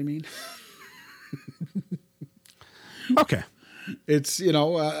get what I mean. Okay. It's, there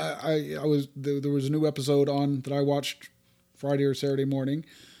was a new episode on that I watched Friday or Saturday morning,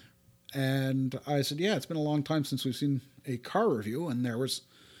 and I said, yeah, it's been a long time since we've seen a car review, and there was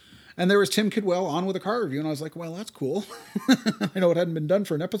Tim Kidwell on with a car review, and I was like, well, that's cool. I know it hadn't been done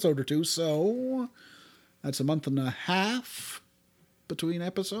for an episode or two, so that's a month and a half. between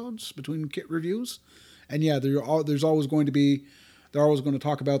episodes, between kit reviews. And yeah, there's always going to be, they're always going to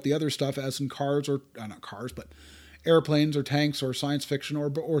talk about the other stuff as in cars or, not cars, but airplanes or tanks or science fiction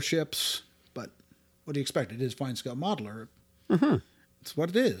or ships. But what do you expect? It is Fine Scale Modeler. Mm-hmm. It's what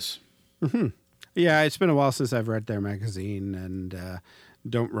it is. Mm-hmm. Yeah, it's been a while since I've read their magazine, and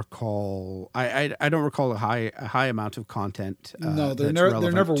don't recall. I don't recall a high amount of content. No, there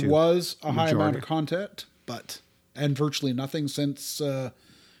never was a high amount of content, and virtually nothing since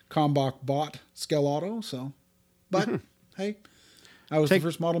Kalmbach bought Scale Auto. So, but hey, that was the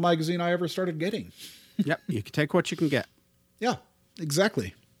first model magazine I ever started getting. Yep, you can take what you can get. Yeah,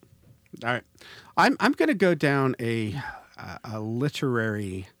 exactly. All right, I'm going to go down a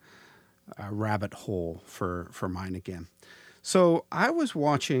literary rabbit hole for mine again. So I was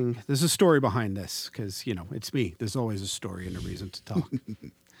watching, there's a story behind this because, it's me. There's always a story and a reason to talk.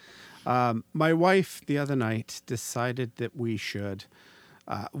 My wife the other night decided that we should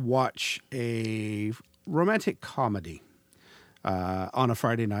watch a romantic comedy. On a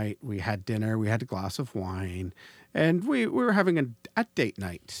Friday night, we had dinner, we had a glass of wine, and we were having a date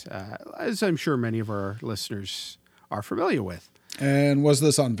night, as I'm sure many of our listeners are familiar with. And was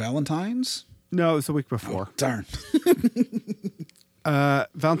this on Valentine's? No, it was the week before. Oh, darn.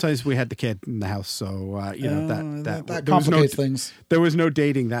 Valentine's, we had the kid in the house, so that complicates things. There was no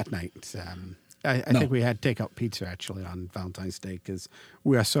dating that night. I think we had takeout pizza actually on Valentine's Day because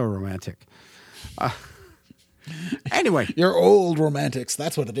we are so romantic. Anyway, you're old romantics.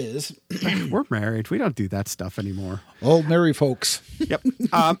 That's what it is. We're married. We don't do that stuff anymore. Old married folks. Yep.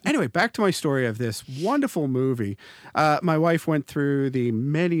 Anyway, back to my story of this wonderful movie. My wife went through the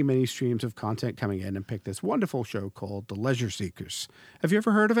many, many streams of content coming in and picked this wonderful show called The Leisure Seekers. Have you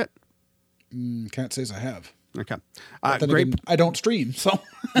ever heard of it? Can't say as I have. Okay. Great. Again, I don't stream, so.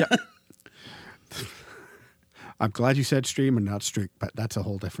 Yep. I'm glad you said stream and not streak, but that's a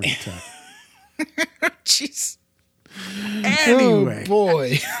whole different. Jeez. Anyway, oh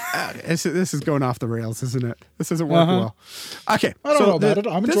boy, this is going off the rails, isn't it? This isn't working well. Okay, I don't know about it.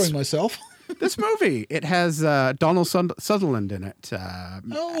 I'm enjoying myself. This movie, it has Donald Sutherland in it.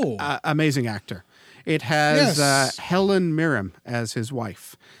 Amazing actor. It has Helen Mirren as his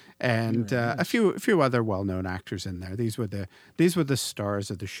wife, and a few other well-known actors in there. These were the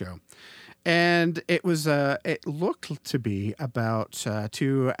stars of the show. And it was it looked to be about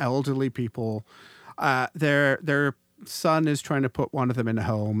two elderly people. Their son is trying to put one of them in a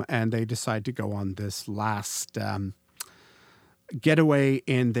home, and they decide to go on this last getaway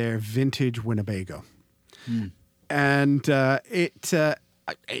in their vintage Winnebago. And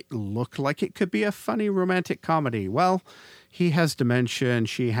it looked like it could be a funny romantic comedy. Well, he has dementia and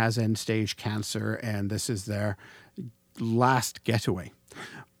she has end-stage cancer, and this is their last getaway.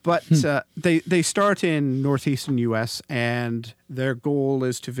 But they start in northeastern U.S., and their goal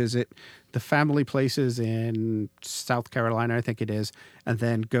is to visit the family places in South Carolina, I think it is, and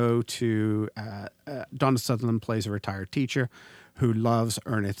then go to Donald Sutherland plays a retired teacher who loves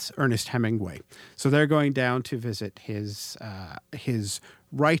Ernest Hemingway. So they're going down to visit his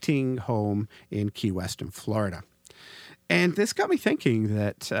writing home in Key West in Florida. And this got me thinking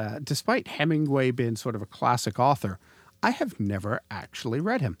that despite Hemingway being sort of a classic author, I have never actually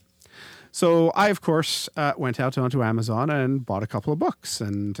read him. So I, of course, went out onto Amazon and bought a couple of books.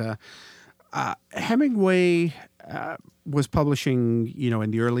 And Hemingway was publishing,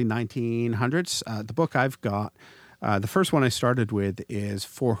 in the early 1900s. The book I've got, the first one I started with is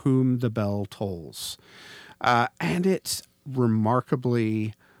For Whom the Bell Tolls. And it's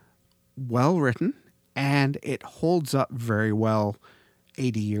remarkably well written, and it holds up very well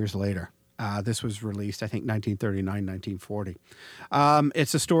 80 years later. This was released, I think, 1939, 1940.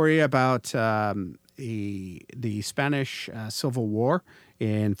 It's a story about the Spanish Civil War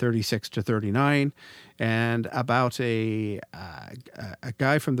in 36 to 39, and about a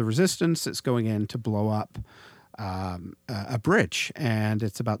guy from the resistance that's going in to blow up a bridge. And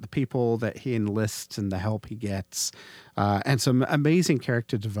it's about the people that he enlists and the help he gets, and some amazing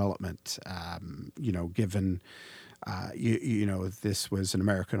character development, given... this was an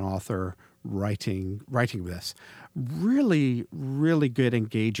American author writing this. Really, really good,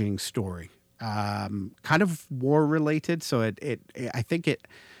 engaging story. Kind of war related. So I think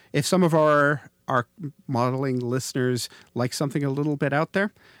if some of our modeling listeners like something a little bit out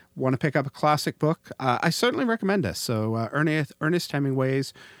there, want to pick up a classic book, I certainly recommend this. So Ernest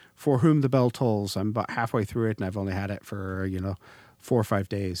Hemingway's For Whom the Bell Tolls. I'm about halfway through it, and I've only had it for 4 or 5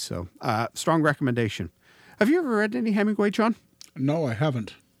 days. So strong recommendation. Have you ever read any Hemingway, John? No, I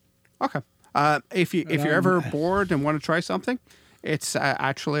haven't. Okay. If you're ever bored and want to try something, it's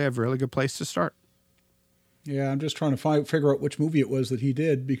actually a really good place to start. Yeah, I'm just trying to figure out which movie it was that he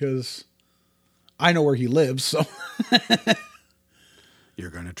did because I know where he lives. So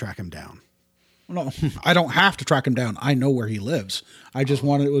You're going to track him down. no, I don't have to track him down. I know where he lives. I just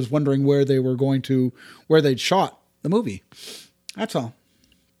was wondering where they'd shot the movie. That's all.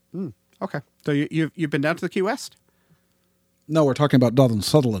 Okay. So you've been down to the Key West? No, we're talking about Donald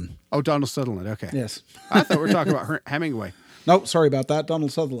Sutherland. Oh, Donald Sutherland. Okay. Yes. I thought we were talking about Hemingway. No, sorry about that.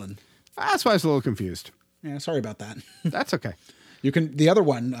 Donald Sutherland. That's why I was a little confused. Yeah, sorry about that. That's okay. You can the other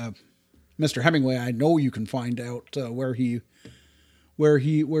one, Mr. Hemingway. I know you can find out where he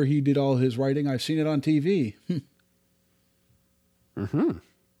did all his writing. I've seen it on TV. Mm-hmm.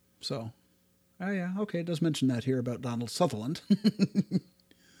 So, yeah, okay. It does mention that here about Donald Sutherland.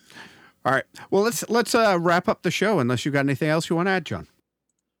 All right. Well, let's wrap up the show unless you got anything else you want to add, John.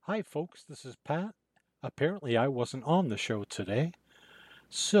 Hi, folks. This is Pat. Apparently, I wasn't on the show today.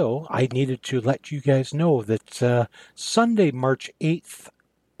 So I needed to let you guys know that Sunday, March 8th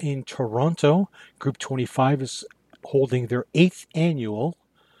in Toronto, Group 25 is holding their 8th annual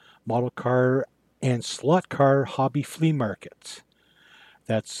model car and slot car hobby flea market.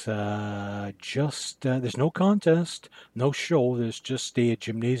 That's there's no contest, no show. There's just a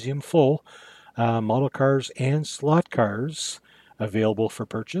gymnasium full model cars and slot cars available for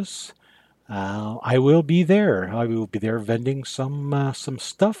purchase. I will be there. I will be there vending some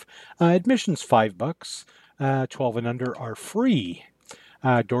stuff. Admission's $5. 12 and under are free.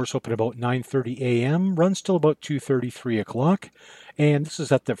 Doors open about 9:30 a.m. Runs till about 2:30, 3 o'clock. And this is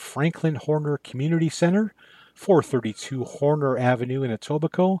at the Franklin Horner Community Center, 432 Horner Avenue in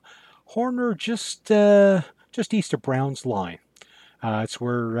Etobicoke. Horner just east of Brown's Line. It's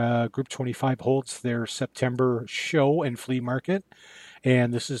where Group 25 holds their September show and flea market.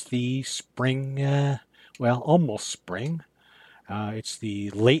 And this is the spring, almost spring. It's the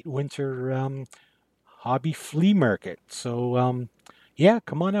late winter hobby flea market. So,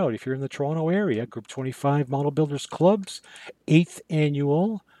 come on out if you're in the Toronto area. Group 25 Model Builders Club's 8th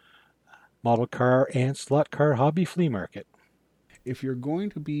annual model car and slot car hobby flea market. If you're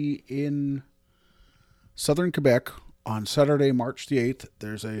going to be in southern Quebec on Saturday, March the 8th,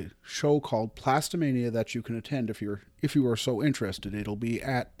 there's a show called Plastomania that you can attend if you are so interested. It'll be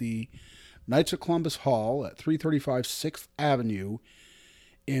at the Knights of Columbus Hall at 335 6th Avenue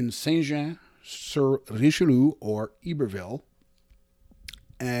in Saint-Jean-sur-Richelieu or Iberville.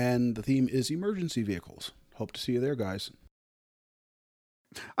 And the theme is emergency vehicles. Hope to see you there, guys.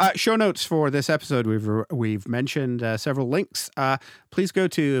 Show notes for this episode. We've mentioned several links. Please go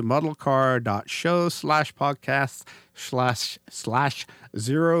to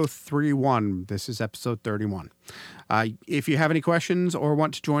modelcar.show/podcast/031. This is episode 31. If you have any questions or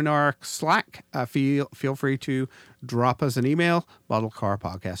want to join our Slack, feel free to drop us an email,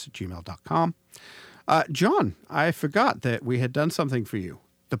 modelcarpodcast@gmail.com. John, I forgot that we had done something for you.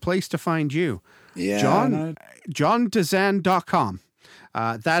 The place to find you. Yeah. JohnDezan.com.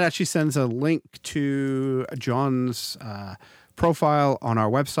 That actually sends a link to John's profile on our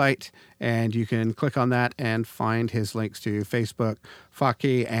website, and you can click on that and find his links to Facebook,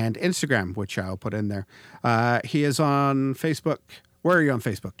 Faki, and Instagram, which I'll put in there. He is on Facebook. Where are you on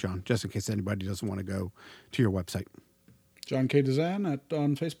Facebook, John? Just in case anybody doesn't want to go to your website. John K. Dezan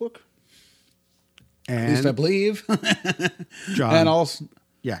on Facebook. And At least I believe. John. And also...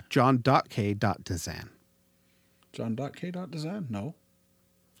 Yeah, john.k.dezan. John.k.dezan? No.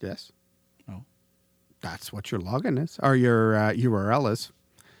 Yes. No. That's what your login is, or your URL is.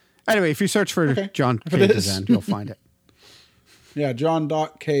 Anyway, if you search for John If K. it is. Dezan, you'll find it. Yeah,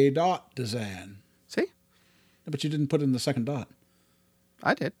 John.k.dezan. See? But you didn't put in the second dot.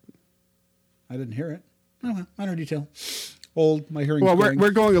 I did. I didn't hear it. Oh, well, minor detail. My hearing's Well, going.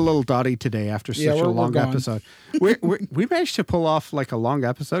 we're going a little dotty today after such a we're long gone. episode. We managed to pull off like a long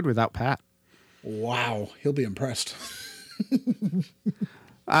episode without Pat. Wow, he'll be impressed.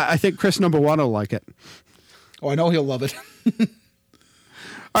 I think Chris number 1 will like it. Oh, I know he'll love it.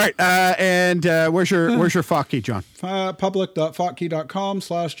 All right, and where's your Faki, John?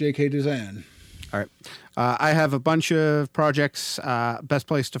 Public.fotkey.com/JKDezan. All right. I have a bunch of projects. Best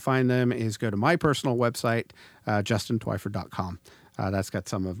place to find them is go to my personal website, justintwyford.com. That's got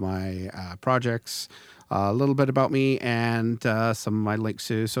some of my projects, a little bit about me, and some of my links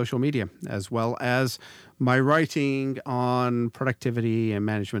to social media, as well as my writing on productivity and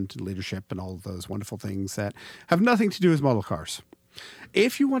management and leadership and all of those wonderful things that have nothing to do with model cars.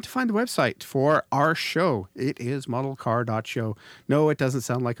 If you want to find the website for our show, it is modelcar.show. No, it doesn't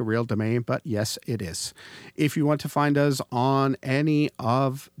sound like a real domain, but yes, it is. If you want to find us on any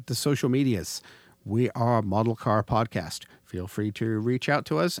of the social medias, we are Model Car Podcast. feel free to reach out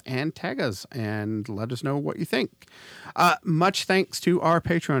to us and tag us and let us know what you think. Much thanks to our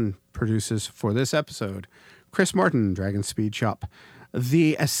Patreon producers for this episode: Chris Martin, Dragon Speed Shop,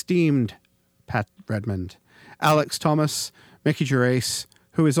 the esteemed Pat Redmond, Alex Thomas, Mickey Gervais,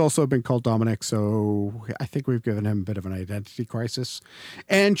 who has also been called Dominic, so I think we've given him a bit of an identity crisis,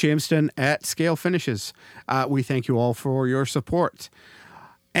 and Jamestown at Scale Finishes. We thank you all for your support.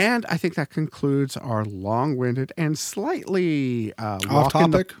 And I think that concludes our long-winded and slightly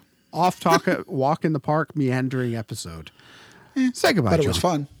Off-topic. Walk in the park, meandering episode. Say goodbye, But it John. was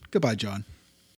fun. Goodbye, John.